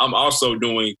conversations, because I'm also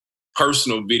doing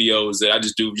personal videos that I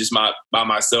just do just by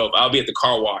myself. I'll be at the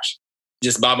car wash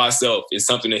just by myself. It's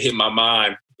something that hit my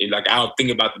mind, and like I'll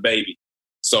think about the baby.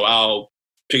 So I'll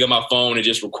pick up my phone and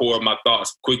just record my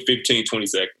thoughts, quick 15, 20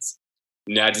 seconds.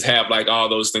 And I just have like all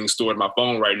those things stored in my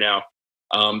phone right now,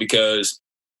 because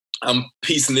I'm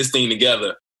piecing this thing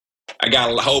together. I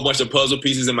got a whole bunch of puzzle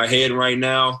pieces in my head right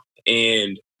now,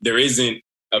 and there isn't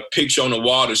a picture on the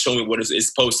wall to show me what it's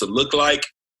supposed to look like.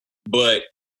 But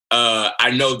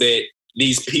I know that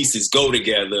these pieces go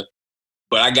together,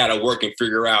 but I got to work and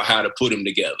figure out how to put them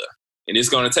together. And it's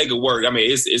going to take a work. I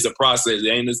mean, it's a process. It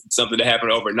ain't something that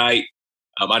happened overnight.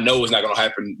 I know it's not going to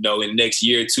happen, in the next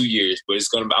year, 2 years, but it's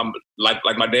going to. I'm like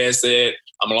my dad said,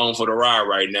 I'm along for the ride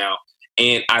right now,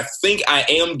 and I think I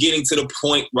am getting to the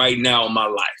point right now in my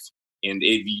life. And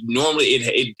normally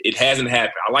it hasn't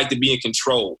happened. I like to be in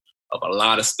control of a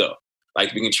lot of stuff. I like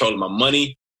to be in control of my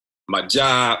money, my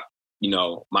job,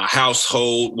 my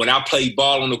household. When I play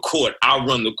ball on the court, I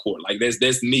run the court. Like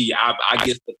that's me. I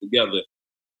get stuff together.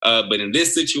 But in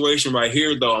this situation right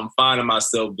here, though, I'm finding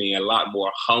myself being a lot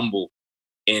more humble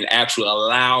and actually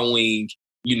allowing,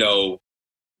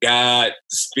 God, the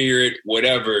spirit,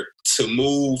 whatever, to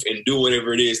move and do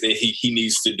whatever it is that he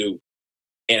needs to do.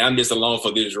 And I'm just along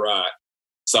for this ride.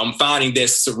 So I'm finding that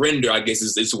surrender, I guess,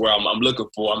 is where I'm looking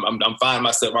for. I'm finding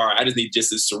myself, all right, I just need just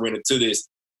to surrender to this.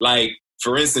 Like,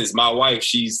 for instance, my wife,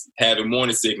 she's having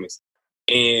morning sickness.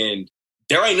 And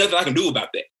there ain't nothing I can do about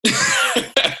that.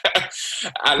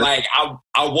 I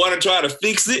want to try to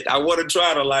fix it. I want to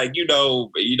try to I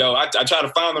try to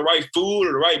find the right food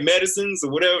or the right medicines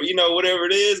or whatever, whatever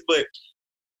it is. But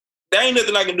there ain't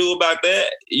nothing I can do about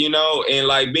that, and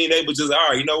like being able to just, all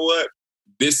right, you know what?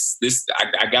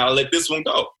 I gotta let this one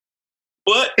go.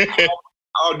 But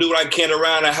I'll do what I can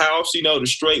around the house, to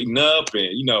straighten up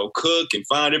and, cook and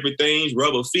find different things,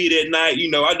 rub her feet at night.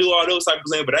 I do all those types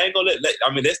of things, but I ain't gonna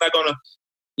that's not gonna,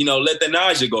 let the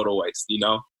nausea go to waste,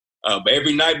 But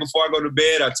every night before I go to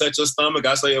bed, I touch her stomach,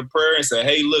 I say a prayer and say,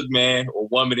 hey, look, man, a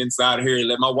woman inside of here,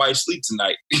 let my wife sleep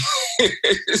tonight.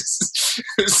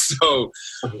 So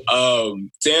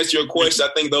to answer your question,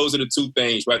 I think those are the two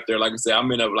things right there. Like I said,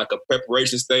 I'm in a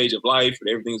preparation stage of life and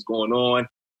everything's going on.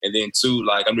 And then two,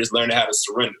 I'm just learning how to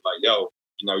surrender. Like,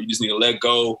 you just need to let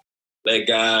go, let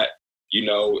God,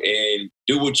 and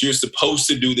do what you're supposed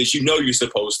to do that you're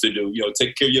supposed to do.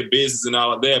 Take care of your business and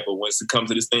all of that. But once it comes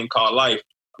to this thing called life,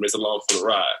 I'm just along for the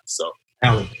ride. So,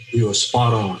 Alan, you are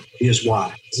spot on. Here's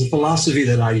why. It's a philosophy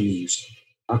that I use.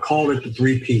 I call it the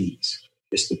 3 Ps.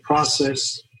 It's the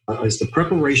process, it's the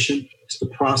preparation, it's the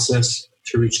process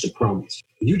to reach the promise.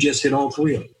 You just hit all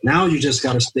 3 of them. Now you just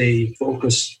got to stay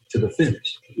focused to the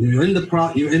finish. You're in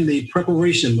the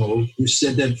preparation mode. You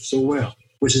said that so well,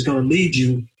 which is going to lead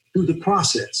you through the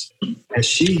process as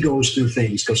she goes through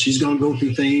things, because she's going to go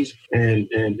through things and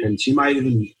she might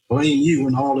even blame you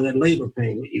and all of that labor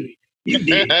pain. You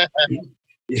did.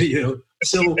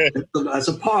 So as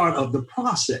a part of the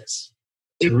process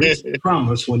to reach the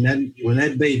promise when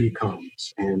that baby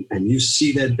comes and you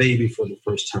see that baby for the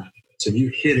first time. So you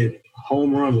hit it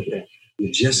home run with that.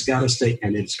 You just got to stay,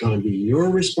 and it's going to be your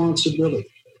responsibility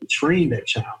to train that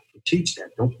child, to teach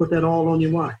that. Don't put that all on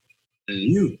your wife.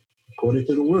 You, according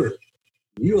to the word,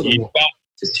 you're the one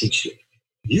to teach it.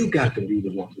 You got to be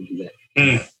the one to do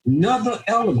that. Another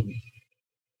element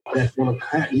that you're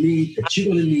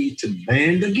going to need to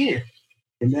band again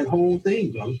in that whole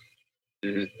thing, brother.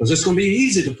 Because it's going to be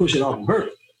easy to push it off on her.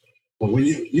 But when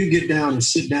you get down and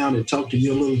sit down and talk to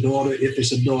your little daughter, if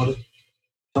it's a daughter,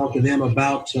 talk to them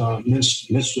about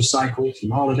menstrual cycles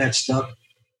and all of that stuff,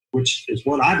 which is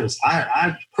what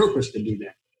I purpose to do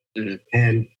that.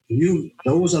 And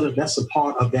that's a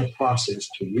part of that process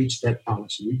to reach that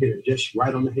promise. You get it just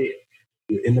right on the head.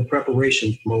 You're in the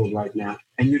preparation mode right now,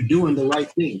 and you're doing the right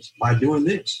things by doing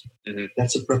this.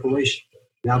 That's a preparation.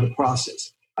 Now the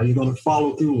process. Are you going to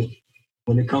follow through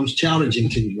when it comes challenging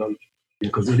to you, brother?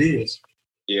 Because it is.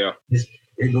 Yeah. It's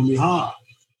going to be hard.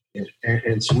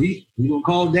 And sweet, you're going to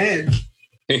call dad.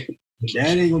 Dad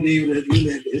ain't going to be able to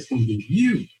do that. It's going to be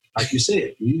you. Like you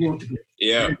said, you want to.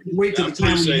 Yeah. Wait till the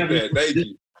time when you have that. Thank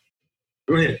you.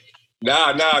 Go ahead.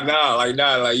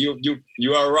 Like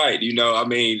you are right.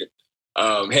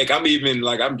 Heck, I'm even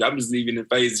I'm just even in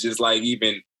phases just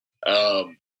even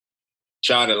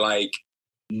trying to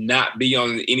not be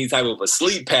on any type of a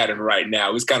sleep pattern right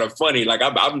now. It's kind of funny.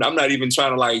 I'm not even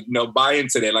trying to buy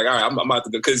into that. All right, I'm about to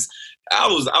go, because I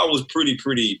was pretty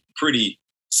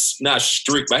not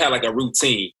strict, but I had a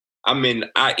routine.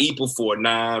 I eat before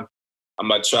 9. I'm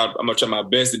gonna try my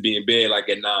best to be in bed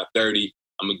at 9:30.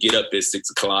 I'm gonna get up at 6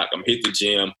 o'clock. I'm gonna hit the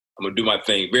gym. I'm gonna do my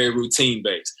thing, very routine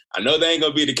based. I know that ain't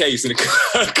gonna be the case in a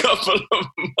couple of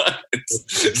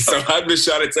months, so I'm just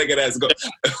trying to take it as a go.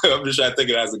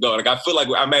 I feel like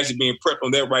I'm actually being prepped on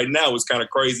that right now. It's kind of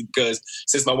crazy because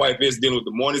since my wife is dealing with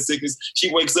the morning sickness,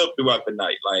 she wakes up throughout the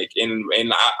night.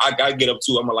 And I get up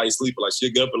too. I'm a light sleeper.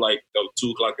 She'll get up at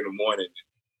 2 o'clock in the morning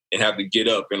and have to get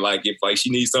up. And if she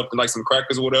needs something some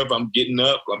crackers or whatever, I'm getting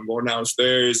up. I'm going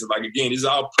downstairs. And again, it's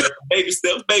all prep, baby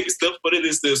steps, but it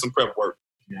is still some prep work.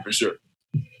 Yeah. For sure.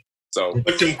 So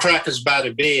put them crackers by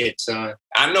the bed, son.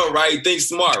 I know, right? Think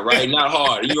smart, right? Not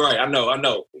hard. You're right. I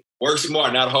know. Work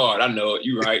smart, not hard. I know it.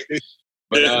 You're right.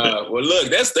 But well, look,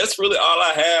 that's really all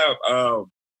I have.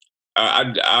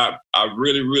 I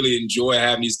really, really enjoy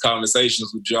having these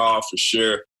conversations with y'all for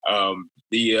sure.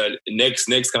 The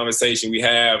next conversation we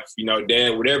have,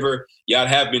 Dad, whatever y'all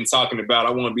have been talking about,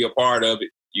 I want to be a part of it,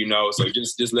 So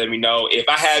just let me know. If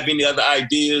I have any other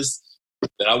ideas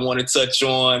that I want to touch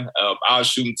on, I'll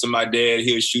shoot them to my dad.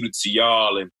 He'll shoot it to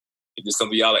y'all. And if there's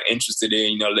something y'all are interested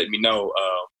in, let me know.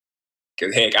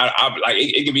 Cause heck,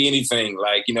 it can be anything,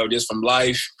 just from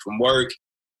life, from work,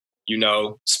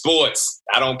 sports.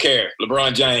 I don't care.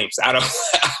 LeBron James. I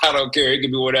don't care. It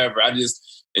can be whatever. I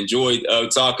just enjoy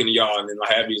talking to y'all and then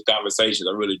I have these conversations.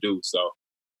 I really do. So,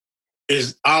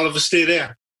 is Oliver still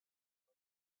there?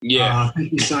 Yeah. I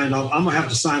think he signed off. I'm gonna have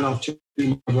to sign off too,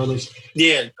 my brothers.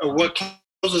 Yeah. What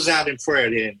closes out in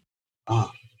prayer then?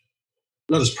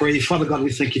 Let us pray. Father God,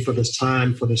 we thank you for this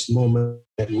time, for this moment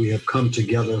that we have come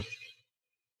together.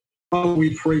 Father,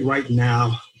 we pray right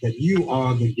now that you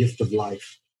are the gift of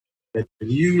life, that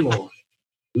you, Lord,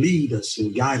 lead us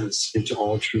and guide us into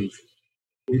all truth.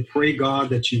 We pray, God,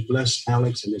 that you bless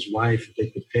Alex and his wife as they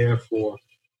prepare for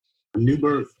a new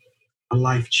birth, a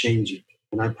life changing.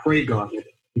 And I pray, God, that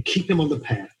you keep him on the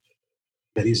path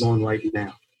that he's on right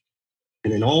now.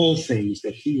 And in all things,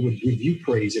 that he would give you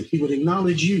praise and he would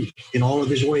acknowledge you in all of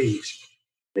his ways,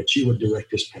 that you would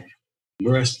direct his path.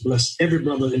 Bless every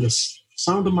brother in the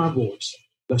sound of my voice.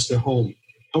 Bless their home.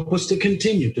 Help us to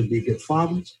continue to be good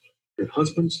fathers, good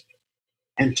husbands,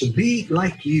 and to be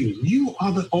like you. You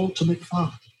are the ultimate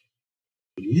father.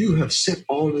 You have set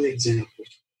all of the examples.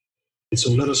 And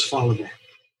so let us follow that,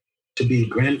 to be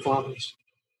grandfathers,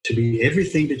 to be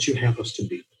everything that you have us to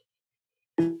be.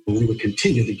 And we will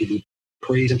continue to give you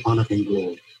praise and honor and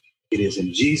glory. It is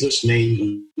in Jesus'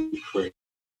 name we pray.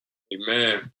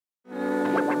 Amen.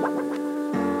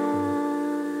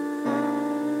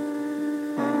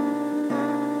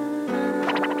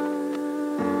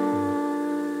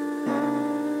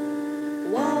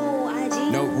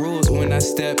 No rules when I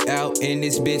step out and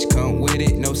this bitch come with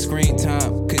it. No screen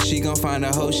time, cause she gon' find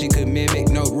a hoe she could mimic.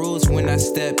 No rules when I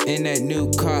step in that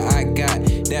new car I got.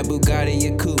 That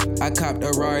Bugatti a coupe, I copped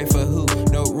a Rari for who?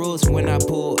 No rules when I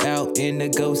pull out and the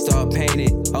ghost all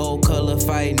painted. Old color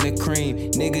fighting the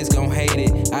cream, niggas gon' hate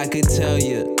it. I could tell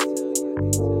you,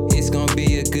 it's gon'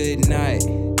 be a good night.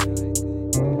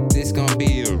 This gon'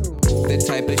 be the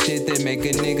type of shit that make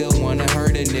a nigga wanna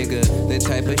hurt a nigga. The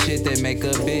type of shit that make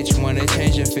a bitch wanna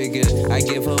change her figure. I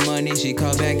give her money, she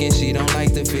call back and she don't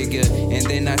like the figure. And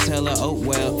then I tell her, oh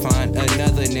well, find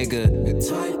another nigga. The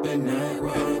type of night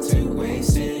where I'm too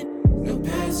wasted. No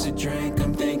pass a drink,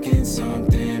 I'm thinking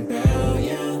something about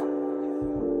ya.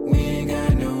 We ain't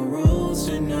got no rules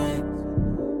tonight.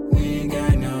 We ain't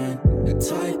got none. The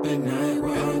type of night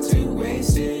where I'm too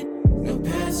wasted. No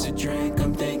pass a drink,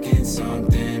 I'm thinking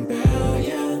something about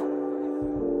ya.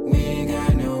 We ain't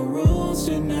got no rules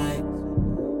tonight.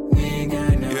 We ain't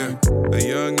got no. Yeah, a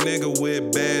young nigga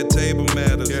with bad table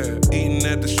manners. Yeah. Eating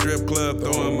at the strip club,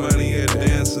 throwing money at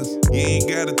dancers. You ain't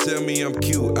gotta tell me I'm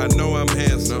cute, I know I'm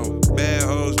handsome. Bad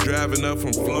hoes driving up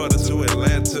from Florida to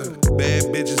Atlanta. Bad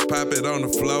bitches pop it on the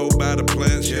floor by the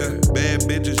plants, yeah. Bad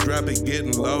bitches drop it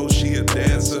getting low, she a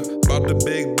dancer. Bought the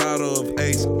big bottle of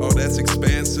Ace, oh that's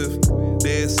expensive.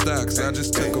 Dead stocks, I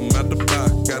just took them out the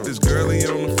box. Got this girlie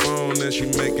on the phone and she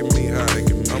making me hot.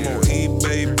 I'm on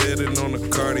eBay bidding on the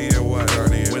Cartier watch.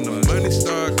 When the money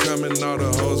start coming, all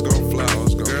the hoes gon' fly.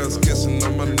 Girls kissing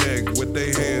on my neck with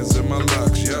their hands in my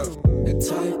locks, yeah. The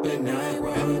type of night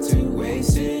where I'm too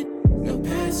wasted. No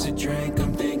pass a drink,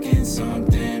 I'm thinking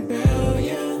something about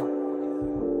ya.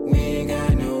 We ain't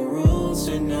got no rules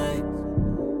tonight.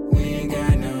 We ain't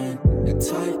got none. The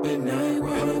type of night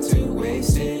where I'm too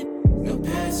wasted. No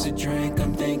pass a drink,